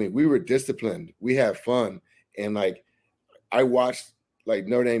 we were disciplined. We had fun. And I watched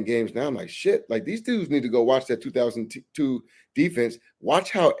Notre Dame games now. I'm like, shit, these dudes need to go watch that 2002 defense.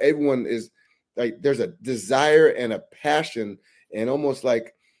 Watch how everyone is there's a desire and a passion and almost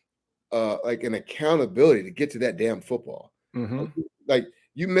like an accountability to get to that damn football. Mm-hmm.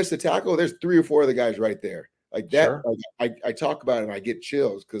 You miss a tackle, there's 3 or 4 other guys right there. Like that, sure. I talk about it and I get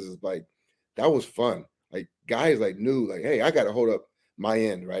chills because it's that was fun. Guys knew hey, I got to hold up my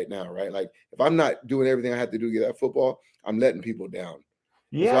end right now, right? If I'm not doing everything I have to do to get that football, I'm letting people down.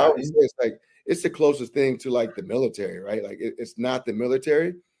 Yeah. So I always say it's the closest thing to the military, right? It's not the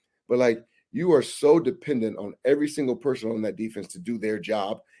military, but you are so dependent on every single person on that defense to do their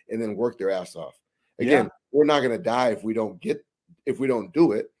job and then work their ass off. Again, we're not going to die if we don't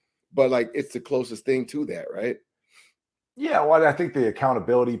do it, but it's the closest thing to that, right? Yeah. Well, I think the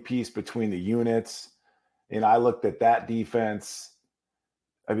accountability piece between the units, and I looked at that defense.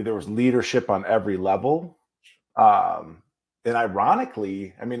 There was leadership on every level. And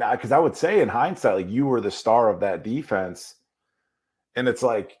ironically, because I would say in hindsight, you were the star of that defense. And it's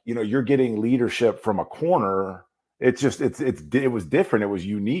you're getting leadership from a corner. It was different. It was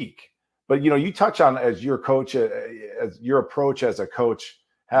unique. But, you touch on as your coach, as your approach as a coach,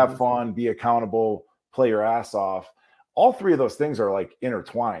 have fun, be accountable, play your ass off. All 3 of those things are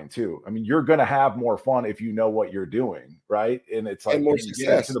intertwined too. You're going to have more fun if you know what you're doing, right? And it's more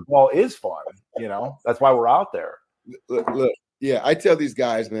success. The ball is fun. That's why we're out there. Look, yeah, I tell these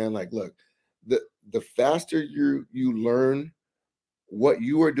guys, man, look, the faster you learn what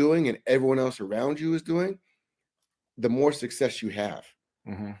you are doing and everyone else around you is doing, the more success you have.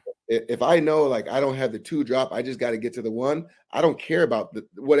 Mm-hmm. If I know I don't have the 2 drop, I just got to get to the 1. I don't care about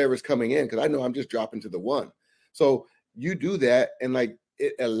whatever's coming in because I know I'm just dropping to the 1. So you do that and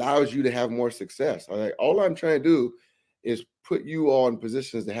it allows you to have more success. All I'm trying to do is put you all in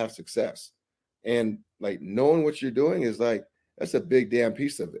positions to have success. And knowing what you're doing is that's a big damn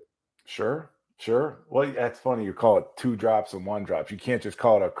piece of it. Sure. Well, that's funny. You call it 2 drops and 1 drop. You can't just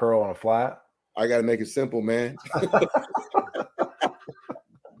call it a curl and a flat. I got to make it simple, man.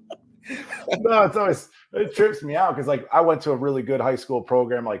 No, it trips me out because I went to a really good high school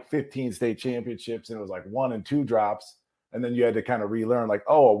program, 15 state championships, and it was 1 and 2 drops. And then you had to kind of relearn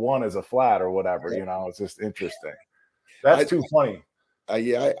a 1 is a flat or whatever, it's just interesting. That's too funny.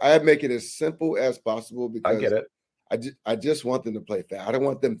 I make it as simple as possible because I get it. I just want them to play fast. I don't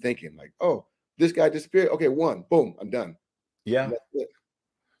want them thinking oh, this guy disappeared. Okay, 1, boom, I'm done. Yeah.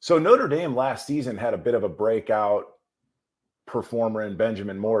 So Notre Dame last season had a bit of a breakout performer in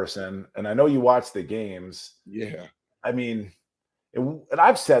Benjamin Morrison. And I know you watched the games. Yeah. And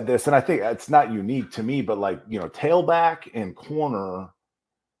I've said this, and I think it's not unique to me, but tailback and corner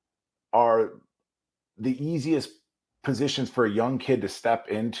are the easiest positions for a young kid to step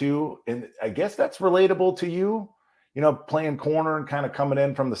into. And I guess that's relatable to you, playing corner and kind of coming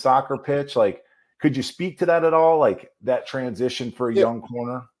in from the soccer pitch. Could you speak to that at all? Like that transition for a young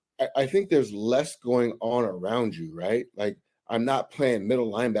corner? I think there's less going on around you, right? Like I'm not playing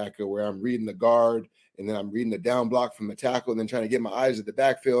middle linebacker where I'm reading the guard and then I'm reading the down block from the tackle and then trying to get my eyes at the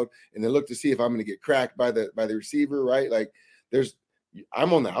backfield and then look to see if I'm going to get cracked by the receiver, right? Like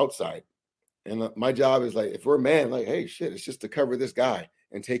I'm on the outside. And my job is like, if we're man, like, hey, shit, it's just to cover this guy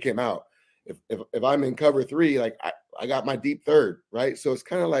and take him out. If I'm in cover 3, like I got my deep third, right? So it's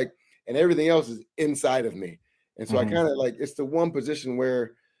kind of like, and everything else is inside of me. And so I kind of like, it's the one position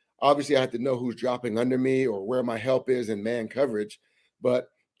where obviously I have to know who's dropping under me or where my help is in man coverage. But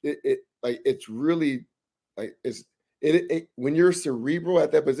it's really like, when you're cerebral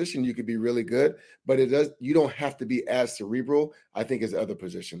at that position, you could be really good, but you don't have to be as cerebral, I think, as other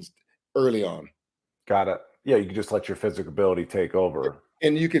positions early on. Got it. Yeah, you can just let your physical ability take over.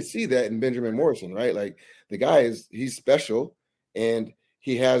 And you can see that in Benjamin Morrison, right? Like the guy he's special and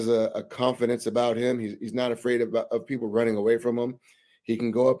he has a confidence about him. He's not afraid of people running away from him. He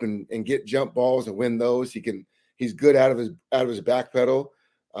can go up and get jump balls and win those. He's good out of his back pedal.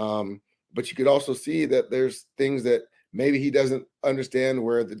 But you could also see that there's things that maybe he doesn't understand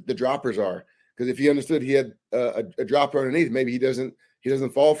where the droppers are. Because if he understood he had a dropper underneath, maybe he doesn't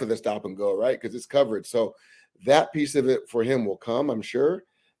fall for the stop and go, right? Because it's covered. So that piece of it for him will come, I'm sure.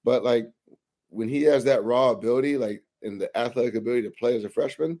 But like when he has that raw ability, like and the athletic ability to play as a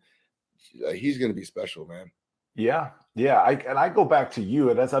freshman, he's going to be special, man. Yeah. I go back to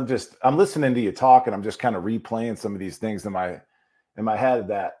you, and as I'm listening to you talk, and I'm just kind of replaying some of these things in my head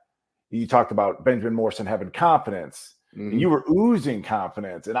that you talked about Benjamin Morrison having confidence, and you were oozing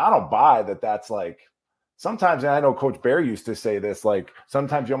confidence, and I don't buy that. That's like sometimes, and I know Coach Bear used to say this, like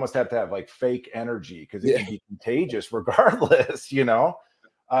sometimes you almost have to have like fake energy because it can be contagious regardless, you know.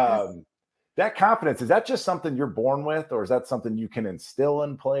 That confidence, is that just something you're born with, or is that something you can instill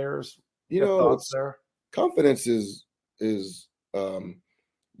in players? You know, confidence is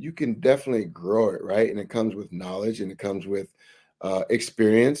you can definitely grow it, right? And it comes with knowledge and it comes with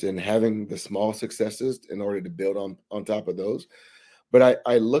experience and having the small successes in order to build on top of those. But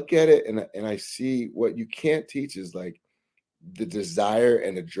I look at it and I see what you can't teach is like the desire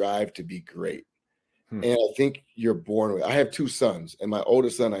and the drive to be great. And I think you're born with. I have 2 sons, and my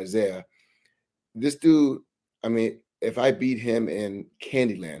oldest son, Isaiah, this dude, I mean, if I beat him in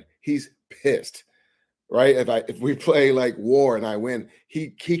Candyland, he's pissed, right? If we play like war and I win, he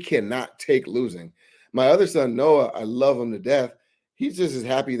cannot take losing. My other son, Noah, I love him to death. He's just as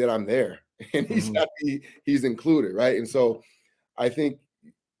happy that I'm there, and he's happy he's included, right? And so I think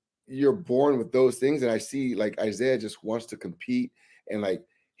you're born with those things, and I see like Isaiah just wants to compete, and like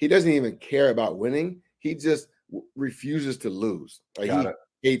he doesn't even care about winning. He just refuses to lose. Like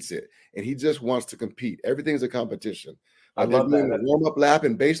he hates it, and he just wants to compete. Everything's a competition. I love that. The warm-up lap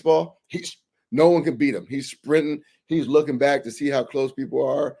in baseball, no one can beat him. He's sprinting. He's looking back to see how close people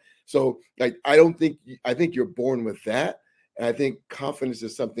are. So, like, I think you're born with that, and I think confidence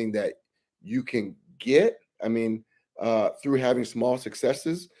is something that you can get. I mean, through having small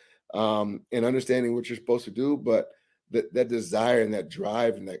successes and understanding what you're supposed to do, but that desire and that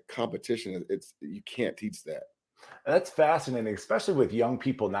drive and that competition, you can't teach that. That's fascinating, especially with young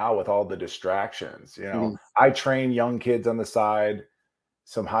people now with all the distractions. You know, I train young kids on the side,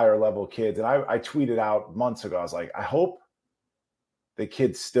 some higher level kids. And I tweeted out months ago, I was like, I hope the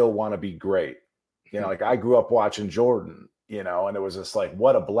kids still want to be great. You know, like I grew up watching Jordan, you know, and it was just like,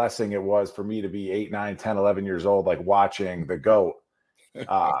 what a blessing it was for me to be 8, 9, 10, 11 years old, like watching the GOAT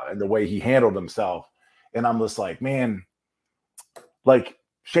and the way he handled himself. And I'm just like, man, like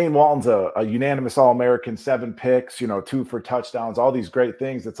Shane Walton's a unanimous All-American, 7 picks, you know, 2 for touchdowns, all these great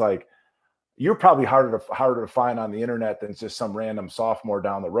things. It's like, you're probably harder to find on the internet than just some random sophomore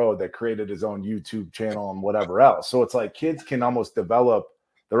down the road that created his own YouTube channel and whatever else. So it's like kids can almost develop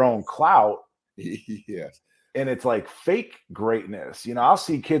their own clout. Yes. And it's like fake greatness. You know, I'll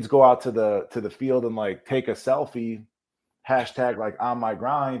see kids go out to the field and like take a selfie, hashtag like on my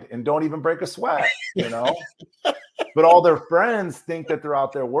grind, and don't even break a sweat, you know. But all their friends think that they're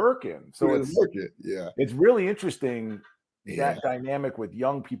out there working. So it's really interesting that dynamic with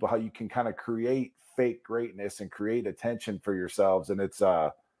young people, how you can kind of create fake greatness and create attention for yourselves. And it's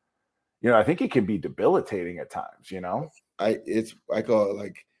you know, I think it can be debilitating at times, you know. I call it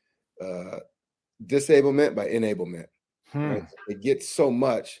like disablement by enablement. Right? It gets so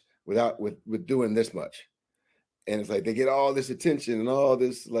much with doing this much. And it's like they get all this attention and all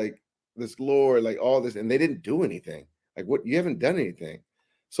this like this lore, like all this, and they didn't do anything. Like what, you haven't done anything.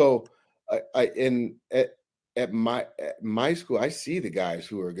 So at my school, I see the guys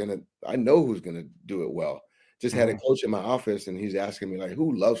who are I know who's gonna do it well. Just had a coach in my office and he's asking me like,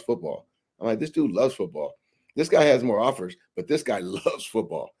 who loves football? I'm like, this dude loves football. This guy has more offers, but this guy loves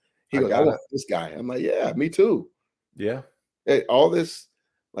football. He goes, I want this guy. I'm like, yeah, me too. Yeah. Hey, all this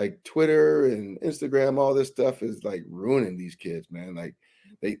like Twitter and Instagram, all this stuff is like ruining these kids, man. Like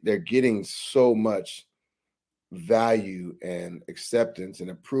they're getting so much value and acceptance and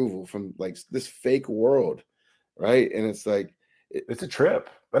approval from like this fake world, right? And it's like it's a trip.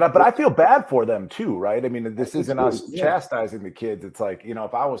 But I feel bad for them too, right? I mean, this isn't us chastising the kids. It's like, you know,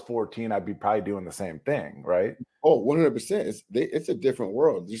 if I was 14, I'd be probably doing the same thing, right? Oh, 100%. It's a different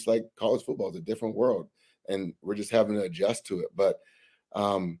world. Just like college football is a different world, and we're just having to adjust to it. But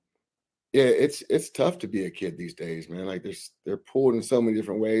yeah, it's tough to be a kid these days, man. Like they're pulled in so many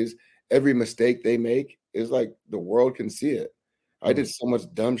different ways. Every mistake they make is like the world can see it. I did so much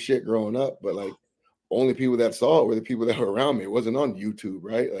dumb shit growing up, but like only people that saw it were the people that were around me. It wasn't on YouTube,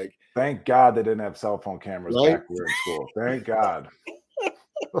 right? Like, thank God they didn't have cell phone cameras right? back there in school. Thank God.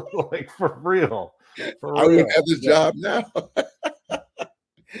 Like for real. I wouldn't have this job now.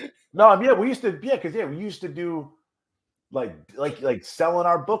 No, yeah, we used to, we used to do like selling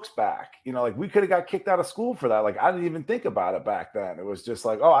our books back. You know, like we could have got kicked out of school for that. Like I didn't even think about it back then. It was just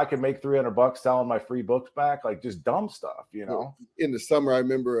like, oh, I can make $300 selling my free books back, like just dumb stuff, you know. In the summer, I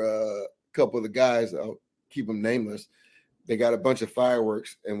remember a couple of the guys, I'll keep them nameless. They got a bunch of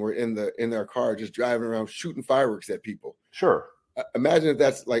fireworks and we're in their car just driving around shooting fireworks at people. Sure. Imagine if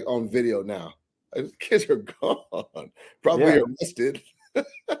that's like on video now. Those kids are gone, probably arrested.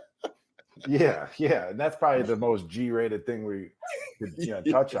 Yeah. And that's probably the most G-rated thing we could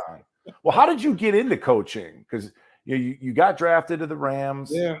touch on. Well, how did you get into coaching? Because you got drafted to the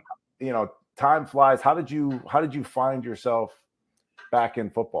Rams. Yeah. You know, time flies. How did you find yourself back in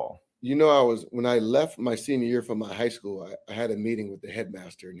football? You know, when I left my senior year from my high school, I had a meeting with the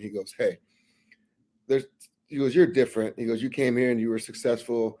headmaster, and he goes, "Hey, you're different." He goes, "You came here and you were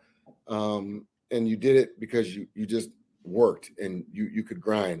successful, and you did it because you just worked and you could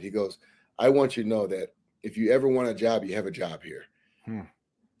grind." He goes, "I want you to know that if you ever want a job, you have a job here."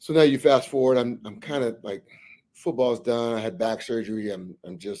 So now you fast forward, I'm kind of like, football's done. I had back surgery. I'm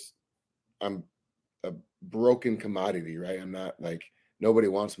a broken commodity, right? I'm not like, nobody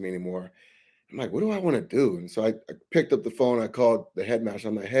wants me anymore. I'm like, what do I want to do? And so I picked up the phone. I called the headmaster.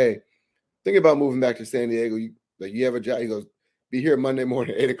 I'm like, hey, thinking about moving back to San Diego. You have a job? He goes, be here Monday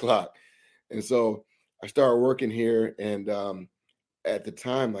morning, 8:00. And so I started working here. And at the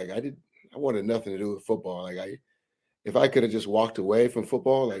time, like I wanted nothing to do with football. Like if I could have just walked away from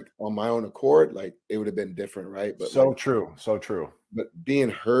football, like on my own accord, like it would have been different, right? But so true. But being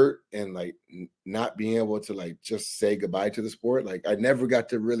hurt and like not being able to like just say goodbye to the sport, like I never got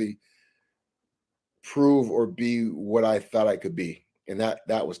to really prove or be what I thought I could be, and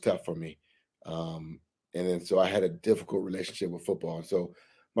that was tough for me. And then so I had a difficult relationship with football. And so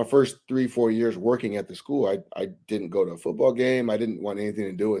my first 3-4 years working at the school, I didn't go to a football game. I didn't want anything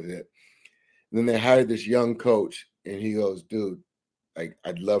to do with it. And then they hired this young coach, and he goes, dude, like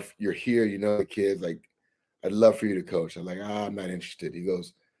you're here, you know the kids, like I'd love for you to coach. I'm like, I'm not interested. He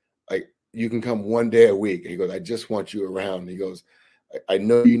goes, like, you can come one day a week. He goes, I just want you around. He goes, I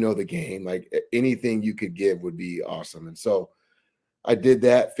know you know the game. Like anything you could give would be awesome. And so I did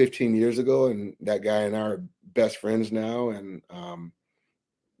that 15 years ago, and that guy and I are best friends now. And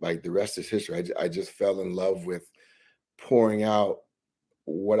like the rest is history. I just fell in love with pouring out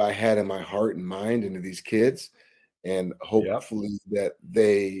what I had in my heart and mind into these kids, and hopefully that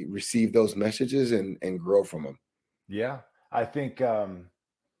they receive those messages and grow from them. Yeah. I think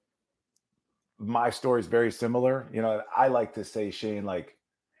my story is very similar. You know, I like to say, Shane, like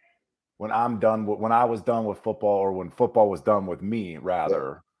when I was done with football, or when football was done with me,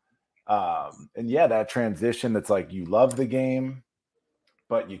 rather. And that transition, that's like, you love the game,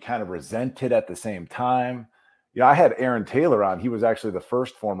 but you kind of resent it at the same time. You know, I had Aaron Taylor on. He was actually the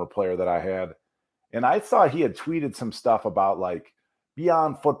first former player that I had. And I saw he had tweeted some stuff about like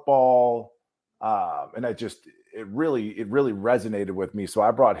beyond football. And it really resonated with me. So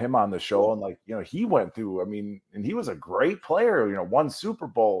I brought him on the show, and like, you know, he went through, and he was a great player, you know, won Super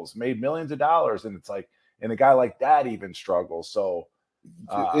Bowls, made millions of dollars. And it's like, and a guy like that even struggles. So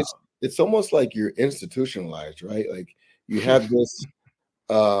it's almost like you're institutionalized, right? Like you have this,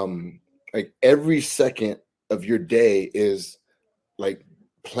 like every second of your day is like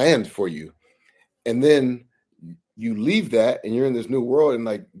planned for you. And then you leave that and you're in this new world, and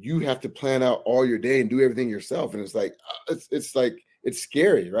like you have to plan out all your day and do everything yourself. And it's like it's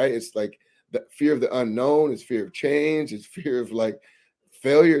scary, right? It's like the fear of the unknown, it's fear of change, it's fear of like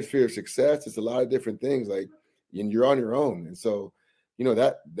failure, it's fear of success. It's a lot of different things, like, and you're on your own. And so, you know,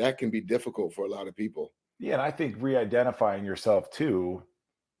 that can be difficult for a lot of people. Yeah, and I think re-identifying yourself too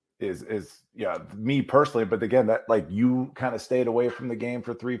is yeah, me personally. But again, that like you kind of stayed away from the game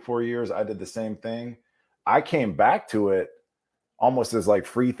for 3-4 years. I did the same thing. I came back to it almost as like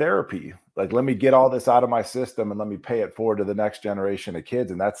free therapy. Like, let me get all this out of my system and let me pay it forward to the next generation of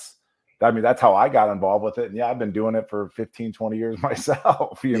kids. And that's how I got involved with it. And yeah, I've been doing it for 15, 20 years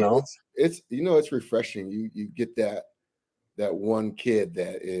myself, you know? It's it's refreshing. You get that one kid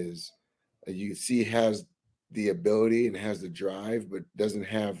that is, you see has the ability and has the drive, but doesn't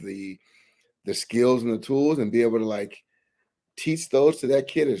have the skills and the tools, and be able to like teach those to that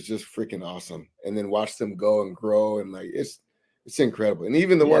kid is just freaking awesome. And then watch them go and grow, and like it's incredible. And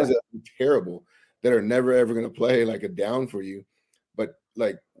even the ones that are terrible, that are never ever going to play like a down for you, but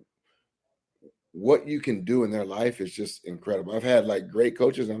like what you can do in their life is just incredible. I've had like great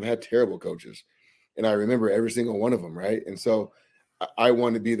coaches and I've had terrible coaches, and I remember every single one of them, right? And so I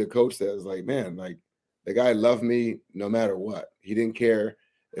want to be the coach that was like, man, like the guy loved me no matter what. He didn't care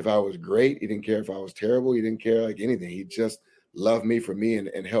if I was great. He didn't care if I was terrible. He didn't care like anything. He just loved me for me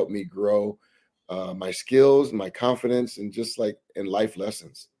and helped me grow my skills, my confidence, and just like in life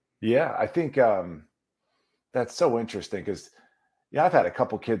lessons. Yeah, I think that's so interesting because, yeah, I've had a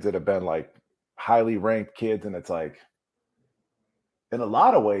couple kids that have been like highly ranked kids, and it's like, in a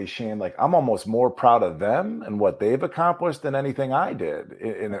lot of ways, Shane, like I'm almost more proud of them and what they've accomplished than anything I did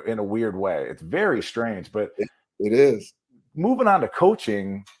in a weird way. It's very strange, but it is. Moving on to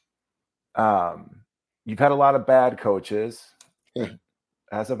coaching, you've had a lot of bad coaches,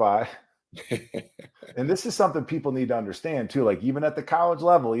 as have I. And this is something people need to understand too. Like even at the college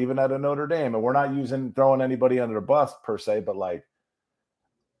level, even at a Notre Dame, and we're not throwing anybody under the bus per se, but like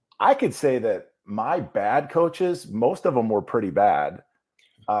I could say that my bad coaches, most of them were pretty bad,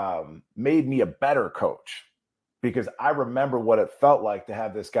 made me a better coach, because I remember what it felt like to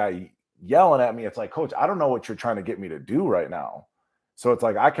have this guy yelling at me. It's like, coach, I don't know what you're trying to get me to do right now. So it's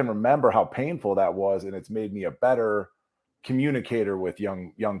like, I can remember how painful that was. And it's made me a better communicator with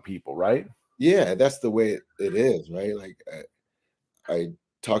young people. Right. Yeah. That's the way it is. Right. Like I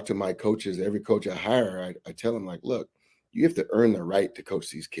talk to my coaches, every coach I hire, I tell them like, look, you have to earn the right to coach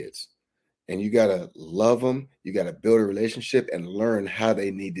these kids. And you got to love them. You got to build a relationship and learn how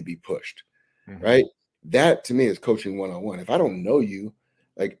they need to be pushed. Mm-hmm. Right. That to me is coaching one-on-one. If I don't know you,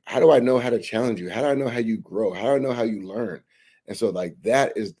 like, how do I know how to challenge you? How do I know how you grow? How do I know how you learn? And so like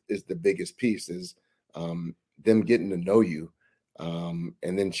that is the biggest piece, is them getting to know you and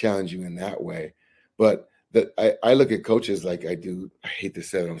then challenge you in that way. But I look at coaches like I hate the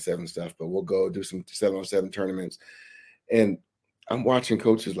 7-on-7 stuff, but we'll go do some 7-on-7 tournaments. And I'm watching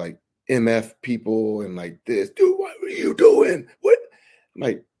coaches like MF people and like this, dude, what are you doing? What? I'm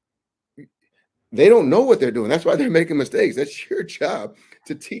like, they don't know what they're doing. That's why they're making mistakes. That's your job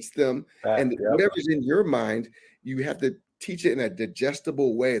to teach them. And whatever's in your mind, you have to teach it in a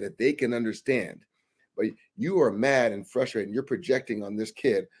digestible way that they can understand. But you are mad and frustrated, and you're projecting on this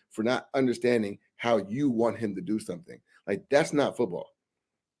kid for not understanding how you want him to do something. Like, that's not football.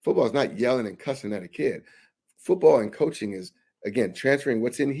 Football is not yelling and cussing at a kid. Football and coaching is, again, transferring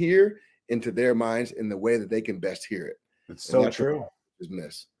what's in here into their minds in the way that they can best hear it. It's so true. Just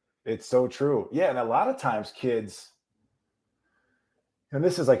miss. It's so true. Yeah. And a lot of times kids, and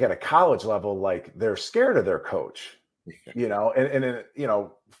this is like at a college level, like they're scared of their coach, you know, and you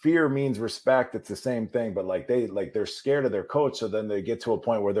know, fear means respect. It's the same thing, but they're scared of their coach. So then they get to a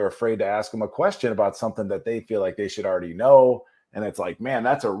point where they're afraid to ask them a question about something that they feel like they should already know. And it's like, man,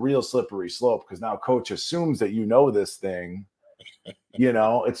 that's a real slippery slope, because now coach assumes that you know this thing, you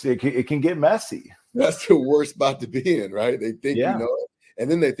know, it can get messy. That's the worst spot to be in, right? They think you know it, and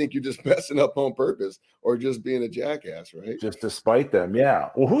then they think you're just messing up on purpose or just being a jackass, right? Just to spite them. Yeah.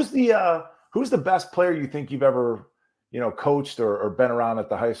 Well, who's the best player you think you've ever, you know, coached or been around at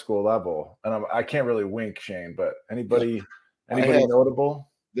the high school level? And I can't really wink, Shane, but anybody notable?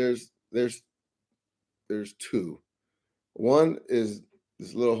 There's two. One is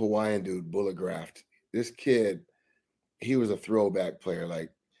this little Hawaiian dude, Bullet Graft. This kid, he was a throwback player.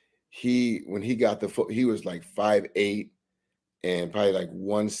 Like when he got the foot, he was like 5'8" and probably like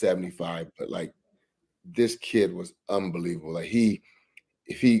 175. But like this kid was unbelievable. Like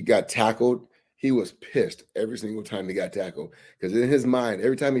if he got tackled, he was pissed every single time he got tackled, because in his mind,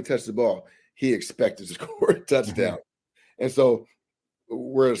 every time he touched the ball, he expected to score a touchdown. Mm-hmm. And so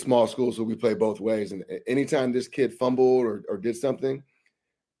we're a small school, so we play both ways. And anytime this kid fumbled or did something,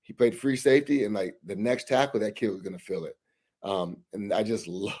 he played free safety, and like the next tackle, that kid was going to feel it. And I just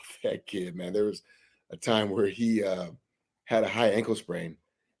love that kid, man. There was a time where he had a high ankle sprain,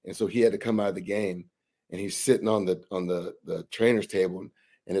 and so he had to come out of the game, and he's sitting on the trainer's table,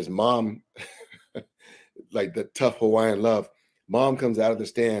 and his mom, like the tough Hawaiian love, Mom comes out of the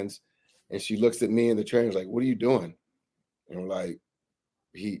stands and she looks at me and the trainer's like, "What are you doing?" And I'm like,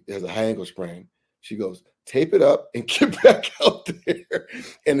 "He has a high ankle sprain." She goes, "Tape it up and get back out there."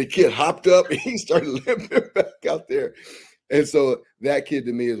 And the kid hopped up and he started limping back out there. And so that kid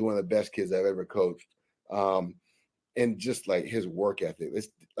to me is one of the best kids I've ever coached. And just like his work ethic, it's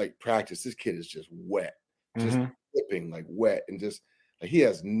like practice. This kid is just wet, just flipping like wet, and just like he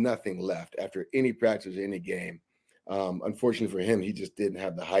has nothing left after any practice or any game. Unfortunately for him, he just didn't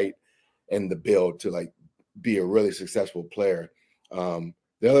have the height and the build to like be a really successful player.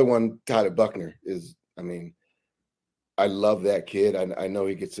 The other one, Tyler Buckner, is, I mean, I love that kid. I know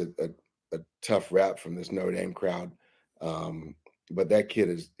he gets a tough rap from this Notre Dame crowd. But that kid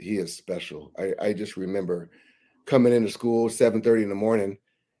is special. I just remember coming into school 7:30 in the morning,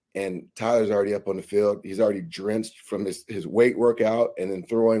 and Tyler's already up on the field. He's already drenched from his weight workout and then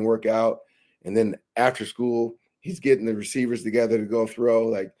throwing workout. And then after school, he's getting the receivers together to go throw.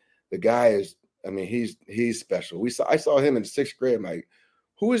 Like, the guy is, I mean, he's special. I saw him in 6th grade. I'm like,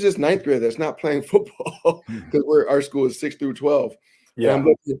 who is this 9th grader that's not playing football? Because our school is 6 through 12. Yeah. And I'm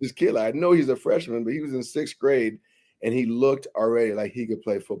looking at this kid. Like, I know he's a freshman, but he was in 6th grade, and he looked already like he could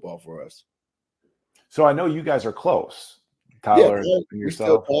play football for us. So I know you guys are close, Tyler, and yourself. We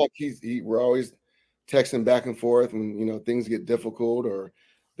still talk. We're always texting back and forth when things get difficult or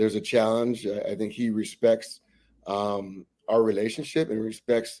there's a challenge. I think he respects our relationship and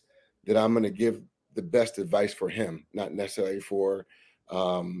respects that I'm going to give the best advice for him, not necessarily for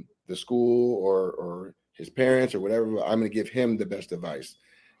the school or his parents or whatever. But I'm going to give him the best advice,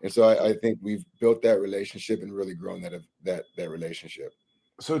 and so I think we've built that relationship and really grown that relationship.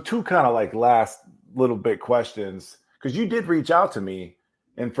 So 2 kind of like last little bit questions, because you did reach out to me,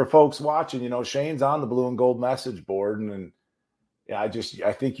 and for folks watching, Shane's on the blue and gold message board, and I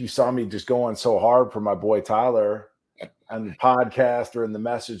think you saw me just going so hard for my boy Tyler on the podcast or in the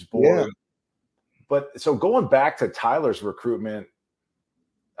message board. Yeah. But so going back to Tyler's recruitment,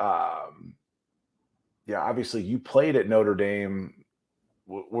 obviously you played at Notre Dame.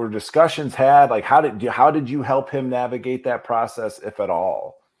 Were discussions had? Like, how did you help him navigate that process, if at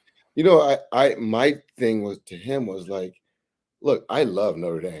all? My thing to him was like, look, I love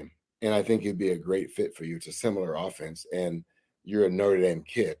Notre Dame, and I think it'd be a great fit for you. It's a similar offense, and you're a Notre Dame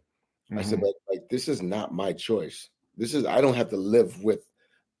kid. Mm-hmm. I said, but like, this is not my choice. I don't have to live with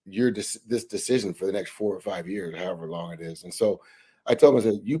this decision for the next 4 or 5 years, however long it is. And so I told him, I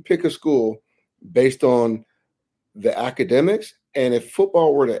said, you pick a school based on the academics, and if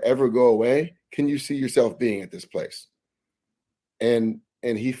football were to ever go away, can you see yourself being at this place? And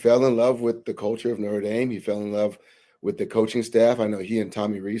he fell in love with the culture of Notre Dame. He fell in love with the coaching staff. I know he and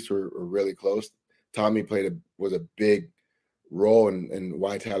Tommy Rees were really close. Tommy was a big role in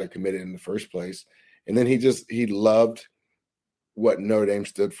why Tyler committed in the first place. And then he loved what Notre Dame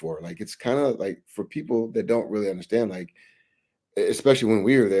stood for. Like, it's kind of like, for people that don't really understand, like, especially when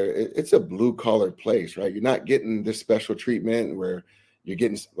we were there, it's a blue collar place, right? You're not getting this special treatment where you're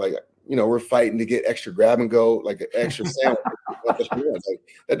getting like, we're fighting to get extra grab and go, like an extra sandwich. Like,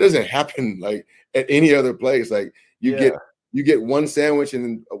 that doesn't happen like at any other place. Like, you get one sandwich and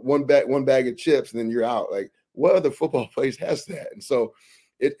then one bag of chips, and then you're out. Like, what other football place has that? And so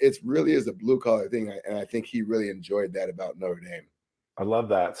it really is a blue collar thing. And I think he really enjoyed that about Notre Dame. I love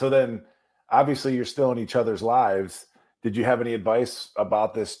that. So then obviously you're still in each other's lives. Did you have any advice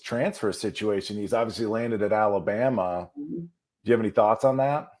about this transfer situation? He's obviously landed at Alabama. Do you have any thoughts on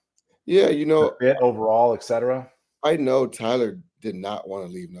that? Yeah, fit overall, et cetera. I know Tyler did not want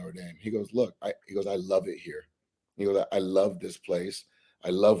to leave Notre Dame. He goes, look, I love it here. He goes, I love this place. I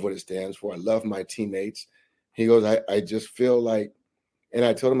love what it stands for. I love my teammates. He goes, I just feel like, and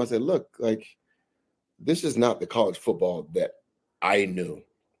I told him, I said, look, like, this is not the college football that I knew.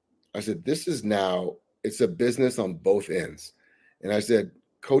 I said, it's a business on both ends. And I said,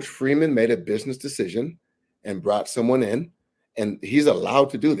 Coach Freeman made a business decision and brought someone in, and he's allowed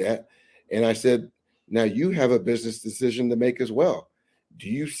to do that. And I said, now you have a business decision to make as well. Do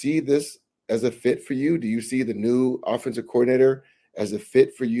you see this as a fit for you? Do you see the new offensive coordinator as a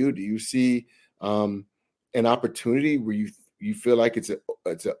fit for you? Do you see an opportunity where you feel like it's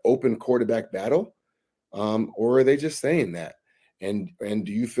an open quarterback battle? Or are they just saying that? And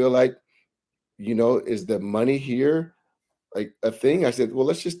do you feel like, is the money here like a thing? I said, well,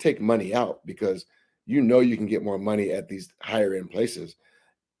 let's just take money out, because you can get more money at these higher end places.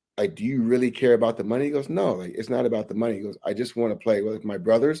 Like, do you really care about the money? He goes, no, like, it's not about the money. He goes, I just want to play with my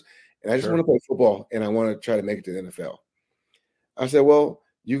brothers, and I just want to play football, and I want to try to make it to the NFL. I said, well,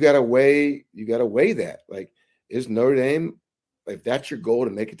 you got to weigh that. Like, is Notre Dame, if that's your goal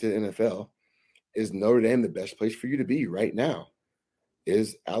to make it to the NFL, is Notre Dame the best place for you to be right now?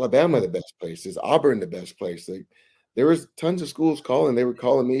 Is Alabama the best place? Is Auburn the best place? Like, there was tons of schools calling. They were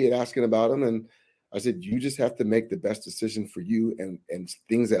calling me and asking about them, and I said, you just have to make the best decision for you and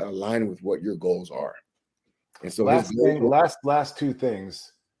things that align with what your goals are. And so Last thing, last two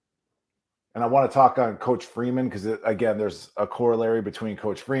things. And I want to talk on Coach Freeman because, again, there's a corollary between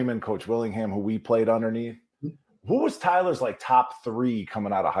Coach Freeman, Coach Willingham, who we played underneath. Who was Tyler's like top 3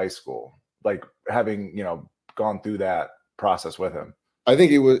 coming out of high school? Like having, gone through that process with him. I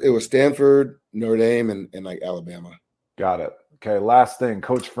think it was Stanford, Notre Dame, and like Alabama. Got it. Okay, last thing,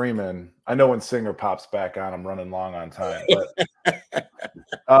 Coach Freeman. I know when Singer pops back on, I'm running long on time, but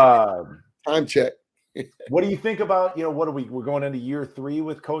time check. What do you think about, we're going into year 3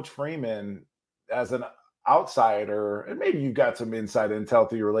 with Coach Freeman as an outsider, and maybe you've got some inside intel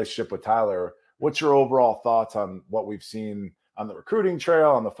through your relationship with Tyler. What's your overall thoughts on what we've seen on the recruiting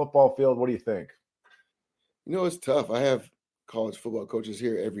trail, on the football field? What do you think? It's tough. I have college football coaches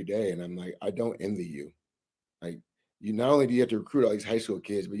here every day, and I'm like, I don't envy you. Like, you not only do you have to recruit all these high school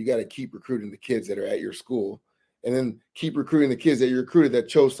kids, but you got to keep recruiting the kids that are at your school, and then keep recruiting the kids that you recruited that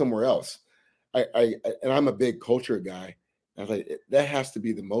chose somewhere else. And I'm a big culture guy. I was like, that has to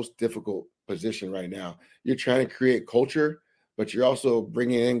be the most difficult position right now. You're trying to create culture, but you're also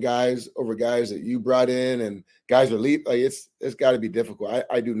bringing in guys over guys that you brought in, and guys are leave. Like, it's got to be difficult.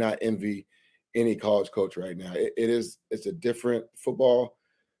 I do not envy any college coach right now. It's a different football.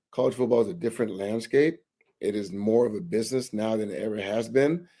 College football is a different landscape. It is more of a business now than it ever has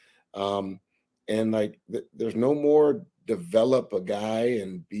been. And like, there's no more develop a guy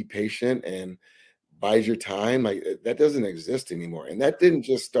and be patient and bide your time. Like, that doesn't exist anymore. And that didn't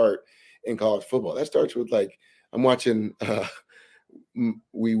just start in college football. That starts with, like, I'm watching,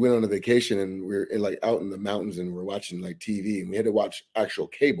 we went on a vacation and we're out in the mountains and we're watching like TV, and we had to watch actual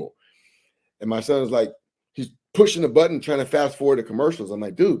cable. And my son was like, he's pushing the button, trying to fast forward to commercials. I'm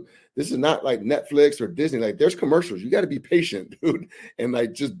like, dude, this is not like Netflix or Disney. Like, there's commercials. You got to be patient, dude. And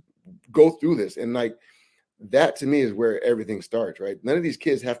like, just go through this. And like, that to me is where everything starts, right? None of these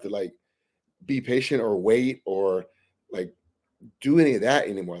kids have to like be patient or wait or like do any of that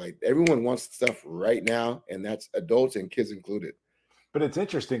anymore. Like, everyone wants stuff right now, and that's adults and kids included. But it's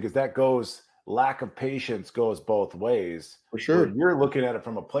interesting because lack of patience goes both ways. For sure. You're looking at it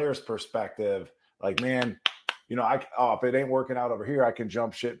from a player's perspective, like, man, if it ain't working out over here, I can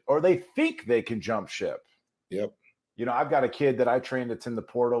jump ship. Or they think they can jump ship. Yep. I've got a kid that I trained that's in the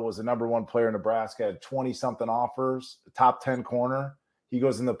portal, was the number 1 player in Nebraska, had 20-something offers, top 10 corner. He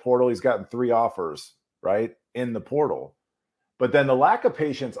goes in the portal. He's gotten 3 offers, right, in the portal. But then the lack of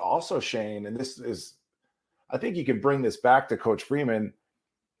patience also, Shane, and this is, I think you can bring this back to Coach Freeman.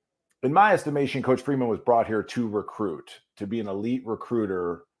 In my estimation, Coach Freeman was brought here to recruit, to be an elite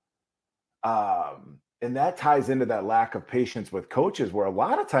recruiter. And that ties into that lack of patience with coaches, where a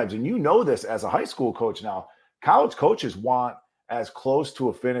lot of times, and this as a high school coach now, college coaches want as close to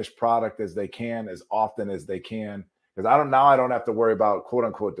a finished product as they can, as often as they can. Because I don't have to worry about quote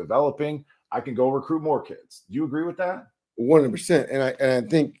unquote developing. I can go recruit more kids. Do you agree with that? 100%. And I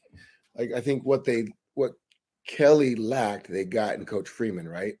think, like, what Kelly lacked, they got in Coach Freeman,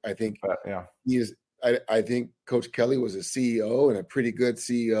 right? I think I think Coach Kelly was a CEO and a pretty good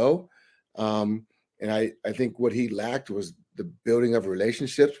CEO. And I think what he lacked was the building of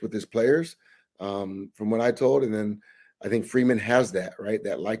relationships with his players, from what I told. And then I think Freeman has that, right?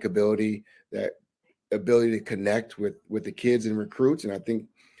 That likability, that ability to connect with the kids and recruits. And I think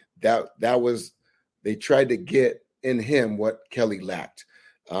that was, they tried to get in him what Kelly lacked.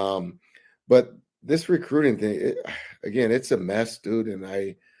 But this recruiting thing, again, it's a mess, dude. And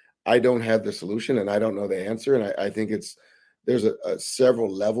I don't have the solution, and I don't know the answer. And I think there's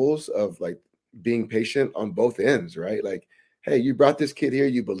several levels of like being patient on both ends, right? Like, hey, you brought this kid here,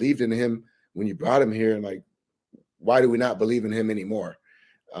 you believed in him when you brought him here, and like, why do we not believe in him anymore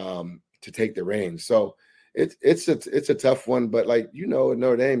to take the reins? So it's a tough one, but like, in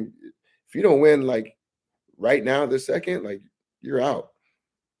Notre Dame, if you don't win like right now, this second, like, you're out.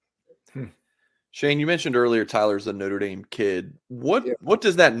 Shane, you mentioned earlier Tyler's a Notre Dame kid. What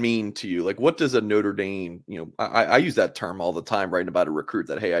does that mean to you? Like, what does a Notre Dame, I use that term all the time writing about a recruit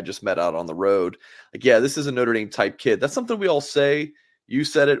that, hey, I just met out on the road. Like, yeah, this is a Notre Dame type kid. That's something we all say. You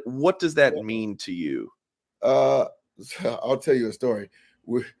said it. What does that mean to you? So I'll tell you a story.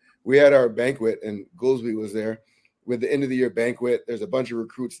 We had our banquet, and Goolsby was there with the end of the year banquet. There's a bunch of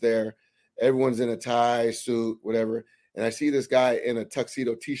recruits there. Everyone's in a tie, suit, whatever. And I see this guy in a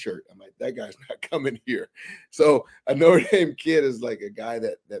tuxedo T-shirt. I'm like, that guy's not coming here. So a Notre Dame kid is like a guy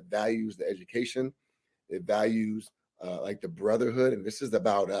that values the education. It values like the brotherhood. And this is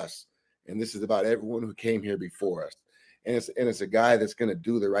about us. And this is about everyone who came here before us. and it's a guy that's going to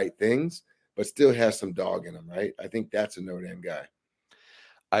do the right things, but still has some dog in him, right? I think that's a Notre Dame guy.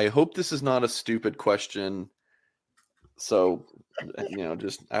 I hope this is not a stupid question. So,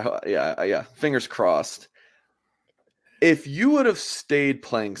 yeah, fingers crossed. If you would have stayed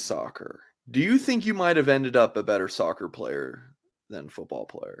playing soccer, do you think you might have ended up a better soccer player than football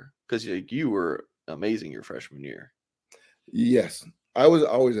player? Because you were amazing your freshman year. Yes, I was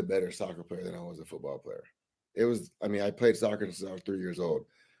always a better soccer player than I was a football player. I played soccer since I was 3 years old.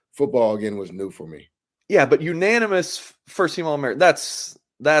 Football, again, was new for me. Yeah, but unanimous first team All-American.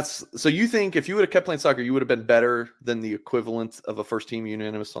 That's so you think if you would have kept playing soccer, you would have been better than the equivalent of a first team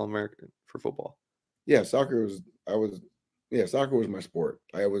unanimous All-American for football? Yeah, soccer was my sport.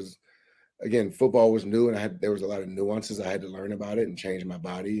 Football was new, and there was a lot of nuances I had to learn about it and change my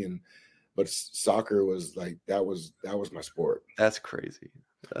body. But soccer was like, that was my sport. That's crazy.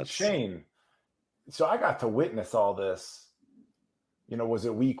 Shane. So I got to witness all this. Was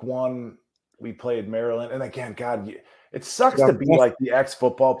it week 1? We played Maryland, and again, God, it sucks to be like the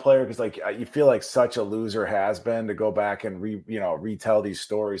ex-football player because like you feel like such a loser has been to go back and retell these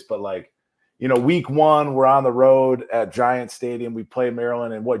stories. But like, week 1, we're on the road at Giant Stadium. We play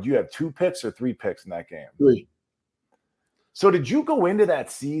Maryland, and what, you have 2 picks or 3 picks in that game? 3. So did you go into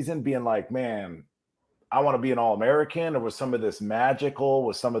that season being like, man, I want to be an All-American, or was some of this magical?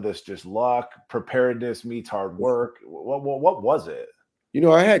 Was some of this just luck? Preparedness meets hard work? What was it?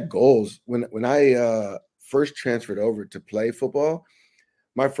 I had goals when I first transferred over to play football.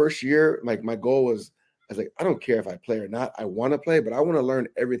 My first year, like my goal was, I was like, I don't care if I play or not. I want to play, but I want to learn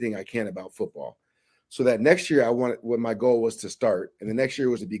everything I can about football. So that next year, my goal was to start, and the next year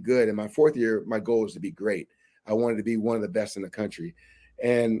was to be good. And my 4th year, my goal was to be great. I wanted to be one of the best in the country.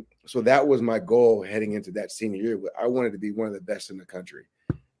 And so that was my goal heading into that senior year. I wanted to be one of the best in the country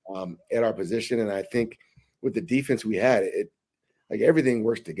at our position. And I think with the defense we had, like everything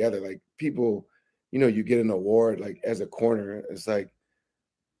works together. Like people, you get an award like as a corner. It's like,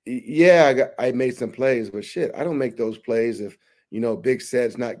 yeah, I made some plays, but shit, I don't make those plays if, Big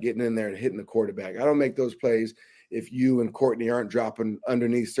Sed's not getting in there and hitting the quarterback. I don't make those plays if you and Courtney aren't dropping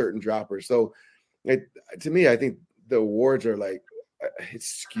underneath certain droppers. So to me, I think the awards are like, it's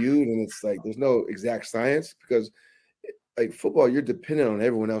skewed, and it's like there's no exact science because like football, you're dependent on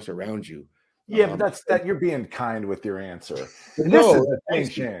everyone else around you. Yeah, but that's you're being kind with your answer. No, this is the thing,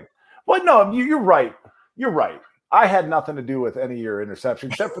 Shane. Well, no, you're right. You're right. I had nothing to do with any of your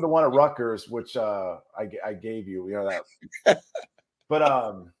interceptions except for the one at Rutgers, which I gave you. That.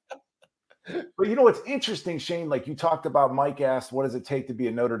 But it's interesting, Shane. Like you talked about, Mike asked, "What does it take to be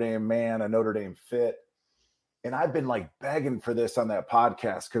a Notre Dame man, a Notre Dame fit?" And I've been like begging for this on that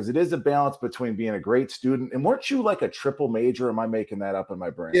podcast because it is a balance between being a great student and weren't you like a triple major? Am I making that up in my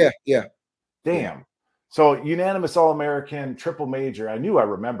brain? Yeah. Damn. So unanimous All-American, triple major. I knew I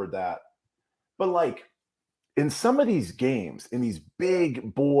remembered that. But like in some of these games, in these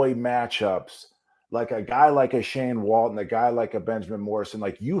big boy matchups, like a guy like a Shane Walton, a guy like a Benjamin Morrison,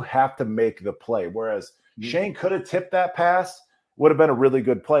 like you have to make the play. Whereas Shane could have tipped that pass, would have been a really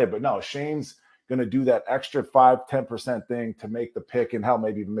good play. But no, Shane's going to do that extra 5-10% thing to make the pick and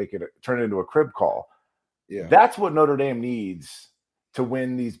maybe even turn it into a crib call. Yeah. That's what Notre Dame needs to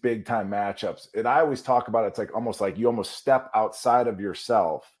win these big time matchups. And I always talk about it's like almost like you almost step outside of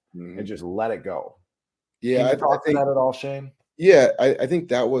yourself and just let it go. Yeah. Can you talk to that at all, Shane? Yeah. I think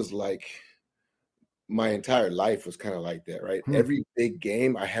that was like my entire life was kind of like that, right? Every big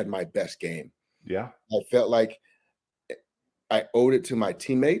game, I had my best game. Yeah. I felt like I owed it to my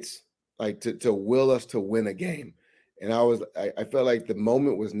teammates, like to will us to win a game. And I felt like the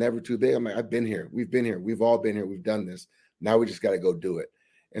moment was never too big. I'm like, I've been here. We've been here. We've all been here. We've done this. Now we just got to go do it.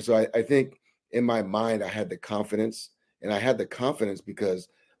 And so I think in my mind, I had the confidence, and I had the confidence because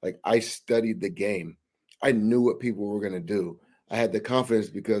like I studied the game. I knew what people were going to do. I had the confidence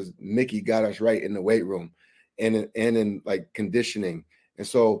because Mickey got us right in the weight room and in like conditioning. And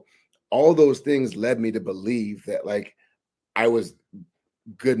so all those things led me to believe that like I was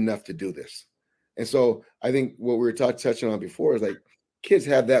good enough to do this. And so I think what we were touching on before is like kids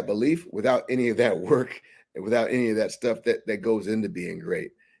have that belief without any of that work and without any of that stuff that goes into being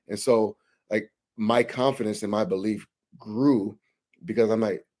great. And so like my confidence and my belief grew because I'm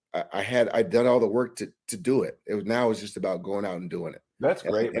like, I'd done all the work to do it. It was just about going out and doing it. That's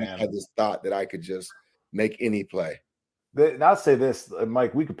great, man. I had this thought that I could just make any play. And I'll say this,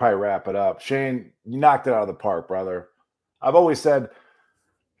 Mike, we could probably wrap it up. Shane, you knocked it out of the park, brother. I've always said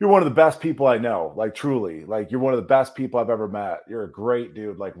you're one of the best people I know, like truly. Like you're one of the best people I've ever met. You're a great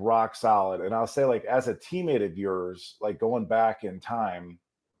dude, like rock solid. And I'll say like as a teammate of yours, like going back in time,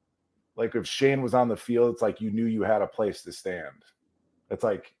 like if Shane was on the field, it's like you knew you had a place to stand. It's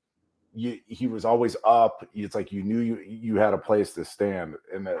like he was always up. It's like you knew you had a place to stand,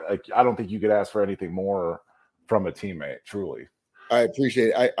 and like I don't think you could ask for anything more from a teammate. Truly, I appreciate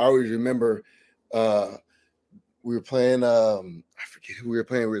it. I always remember we were playing. I forget who we were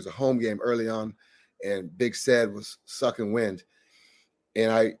playing. It was a home game early on, and Big Sad was sucking wind,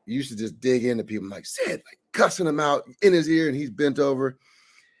 and I used to just dig into people like Sad, like cussing him out in his ear, and he's bent over.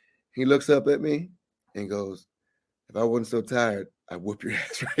 He looks up at me and goes, "If I wasn't so tired, I'd whoop your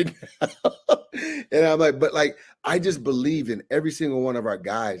ass right now." And I'm like, but like, I just believed in every single one of our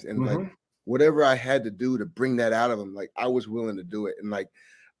guys. And like, whatever I had to do to bring that out of them, like, I was willing to do it. And like,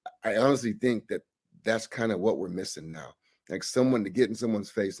 I honestly think that that's kind of what we're missing now. Like, someone to get in someone's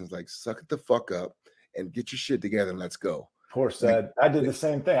face and it's like, suck it the fuck up and get your shit together and let's go. Poor Sad. I did the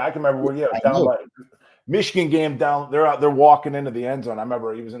same thing. I can remember when, down by Michigan game down, they're walking into the end zone. I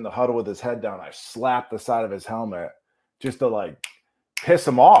remember he was in the huddle with his head down. I slapped the side of his helmet just to like piss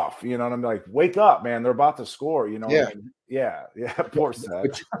him off, you know. And I'm like, wake up, man! They're about to score, you know. Yeah, yeah. Poor Sad.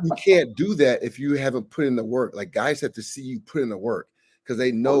 But you can't do that if you haven't put in the work. Like, guys have to see you put in the work because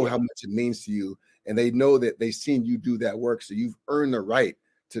they know how much it means to you, and they know that they've seen you do that work. So you've earned the right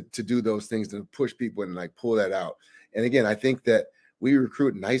to do those things, to push people and like pull that out. And again, I think that we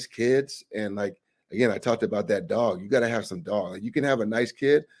recruit nice kids, and like, again, I talked about that dog. You got to have some dog. Like, you can have a nice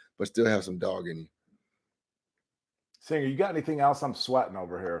kid, but still have some dog in you. Singer, you got anything else? I'm sweating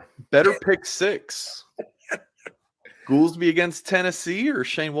over here. Better pick six. Goolsby against Tennessee or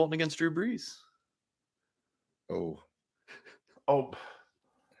Shane Walton against Drew Brees? Oh,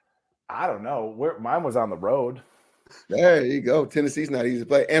 I don't know. Mine was on the road. There you go. Tennessee's not easy to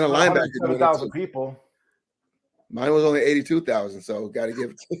play. And a linebacker. 7,000 people. Mine was only 82,000, so got to give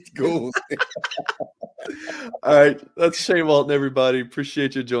it to Goals. All right, that's Shane Walton, everybody.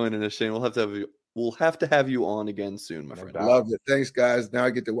 Appreciate you joining us, Shane. We'll have to have you on again soon, my friend. Love it. Thanks, guys. Now I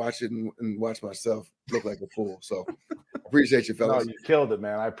get to watch it and watch myself look like a fool. So appreciate you, fellas. No, you killed it,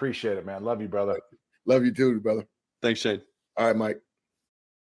 man. I appreciate it, man. Love you, brother. Love you too, brother. Thanks, Shane. All right, Mike.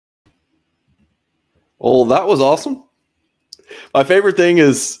 Oh, that was awesome. My favorite thing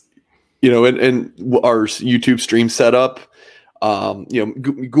is, in our YouTube stream setup,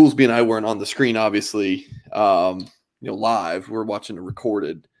 Goolsby and I weren't on the screen, obviously, live. We're watching a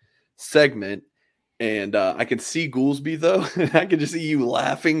recorded segment, and I could see Goolsby, though. I could just see you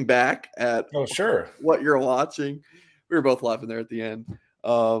laughing back at what you're watching. We were both laughing there at the end.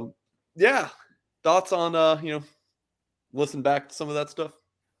 Yeah. Thoughts on, listen back to some of that stuff?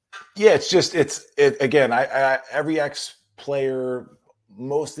 Yeah, again, I every ex-player,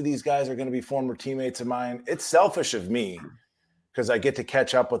 most of these guys are going to be former teammates of mine. It's selfish of me because I get to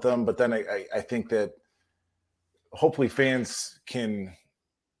catch up with them, but then I think that hopefully fans can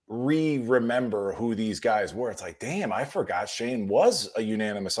remember who these guys were. It's like, damn, I forgot Shane was a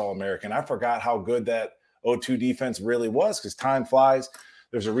unanimous All-American. I forgot how good that 0-2 defense really was because time flies.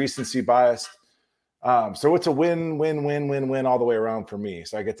 There's a recency bias. So it's a win all the way around for me.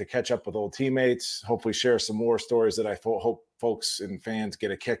 So I get to catch up with old teammates, hopefully share some more stories that I hope folks and fans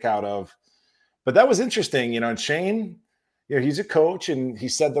get a kick out of. But that was interesting, and Shane, he's a coach and he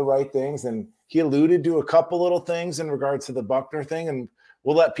said the right things and he alluded to a couple little things in regards to the Buckner thing. And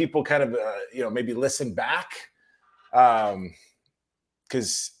we'll let people kind of, maybe listen back.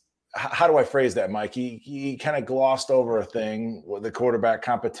 Because how do I phrase that, Mike? He kind of glossed over a thing with the quarterback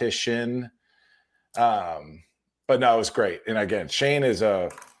competition. But no, it was great. And again, Shane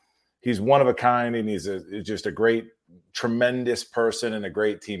he's one of a kind, and he's just a great, tremendous person and a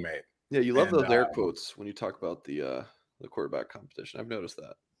great teammate. Yeah, you love those air quotes when you talk about the quarterback competition. I've noticed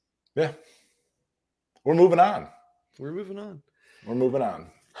that. Yeah. We're moving on.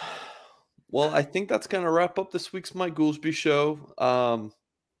 Well, I think that's going to wrap up this week's Mike Goolsby show.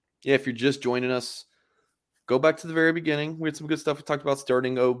 If you're just joining us, go back to the very beginning. We had some good stuff. We talked about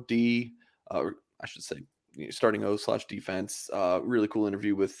starting OD, I should say, starting O/defense. Really cool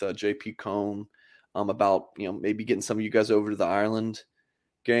interview with JP Cohn about, maybe getting some of you guys over to the Ireland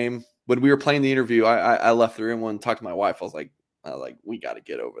game. When we were playing the interview, I left the room and talked to my wife. I was like, we got to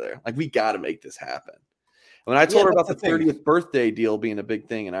get over there. Like, we got to make this happen. When I told her about the 30th birthday deal being a big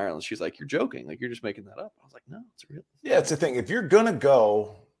thing in Ireland, she's like, you're joking. Like, you're just making that up. I was like, no, it's real. Yeah, it's the thing. If you're going to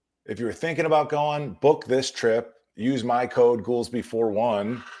go, if you're thinking about going, book this trip, use my code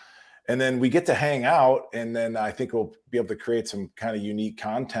Goolsby41. And then we get to hang out, and then I think we'll be able to create some kind of unique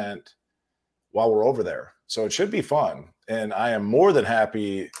content while we're over there. So it should be fun. And I am more than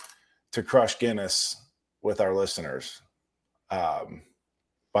happy to crush Guinness with our listeners, by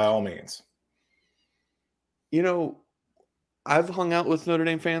all means. I've hung out with Notre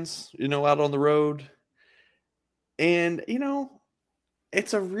Dame fans, out on the road. And,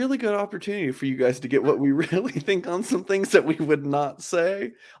 it's a really good opportunity for you guys to get what we really think on some things that we would not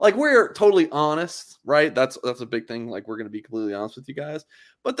say. Like, we're totally honest, right? That's a big thing. Like, we're going to be completely honest with you guys.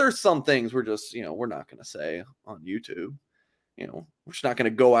 But there's some things we're just, we're not going to say on YouTube. We're just not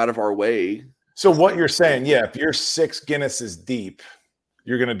going to go out of our way. So what you're saying, if you're 6 Guinnesses deep,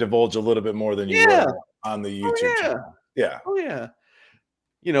 you're going to divulge a little bit more than you will on the YouTube channel. Yeah. Oh, yeah.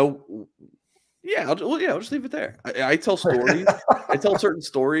 I'll just leave it there. I tell stories. I tell certain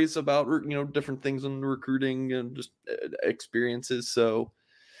stories about, different things in recruiting and just experiences. So,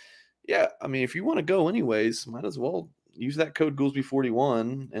 yeah, I mean, if you want to go anyways, might as well use that code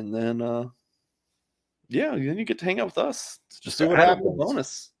Goolsby41, and then, then you get to hang out with us. It's just see what happens.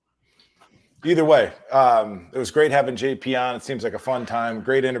 Bonus. Either way, it was great having JP on. It seems like a fun time.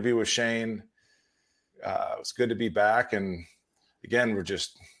 Great interview with Shane. It was good to be back. And again, we're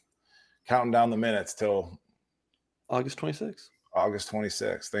just counting down the minutes till August 26th. August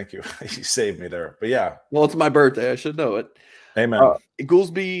 26th. Thank you. You saved me there. But yeah. Well, it's my birthday. I should know it. Amen.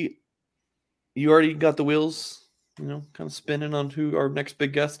 Goolsby, you already got the wheels, kind of spinning on who our next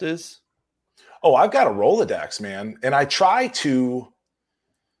big guest is. Oh, I've got a Rolodex, man. And I try to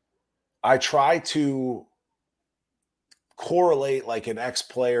correlate like an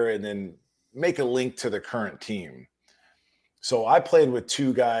ex-player and then make a link to the current team. So I played with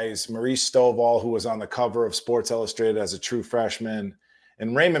 2 guys, Maurice Stovall, who was on the cover of Sports Illustrated as a true freshman,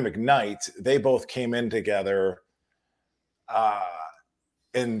 and Raymond McKnight. They both came in together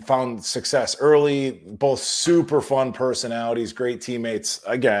and found success early, both super fun personalities, great teammates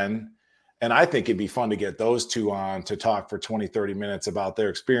again. And I think it'd be fun to get those 2 on to talk for 20, 30 minutes about their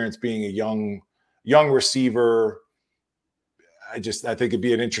experience being a young receiver. I think it'd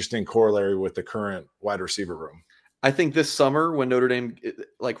be an interesting corollary with the current wide receiver room. I think this summer when Notre Dame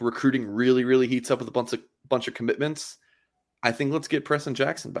recruiting really, really heats up with a bunch of commitments, I think let's get Preston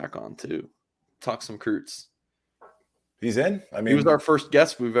Jackson back on too. Talk some recruits. He's in. I mean, he was our first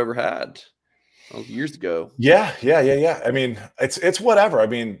guest we've ever had years ago. Yeah. I mean, it's whatever. I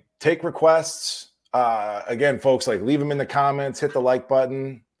mean, take requests. Again, folks, leave them in the comments, hit the like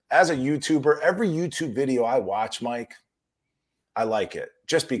button. As a YouTuber, every YouTube video I watch, Mike, I like it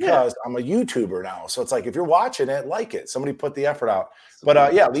just because I'm a YouTuber now. So it's if you're watching it, like it. Somebody put the effort out.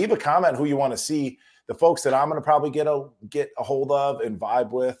 But leave a comment who you want to see. The folks that I'm going to probably get a hold of and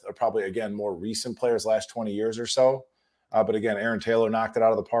vibe with are probably, again, more recent players, last 20 years or so. But again, Aaron Taylor knocked it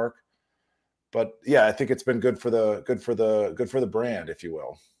out of the park. But yeah, I think it's been good for the brand, if you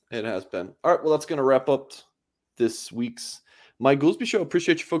will. It has been. All right, well, that's going to wrap up this week's Mike Goolsby Show.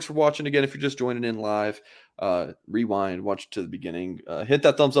 Appreciate you folks for watching. Again, if you're just joining in live, rewind, watch to the beginning. Hit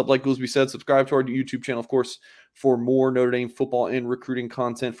that thumbs up, like Goolsby said. Subscribe to our YouTube channel, of course, for more Notre Dame football and recruiting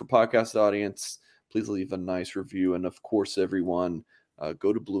content for podcast audience. Please leave a nice review. And, of course, everyone,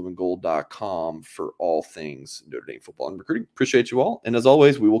 go to blueandgold.com for all things Notre Dame football and recruiting. Appreciate you all. And, as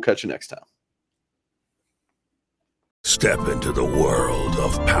always, we will catch you next time. Step into the world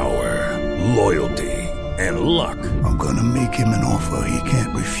of power, loyalty, and luck. I'm going to make him an offer he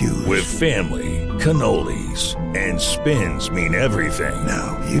can't refuse. With family, cannolis, and spins mean everything.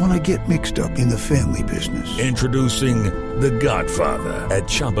 Now, you want to get mixed up in the family business. Introducing The Godfather at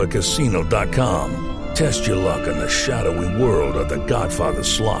ChumbaCasino.com. Test your luck in the shadowy world of The Godfather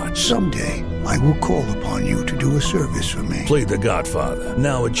slot. Someday, I will call upon you to do a service for me. Play The Godfather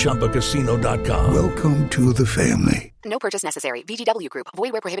now at ChumbaCasino.com. Welcome to the family. No purchase necessary. VGW Group.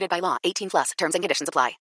 Void where prohibited by law. 18+. Terms and conditions apply.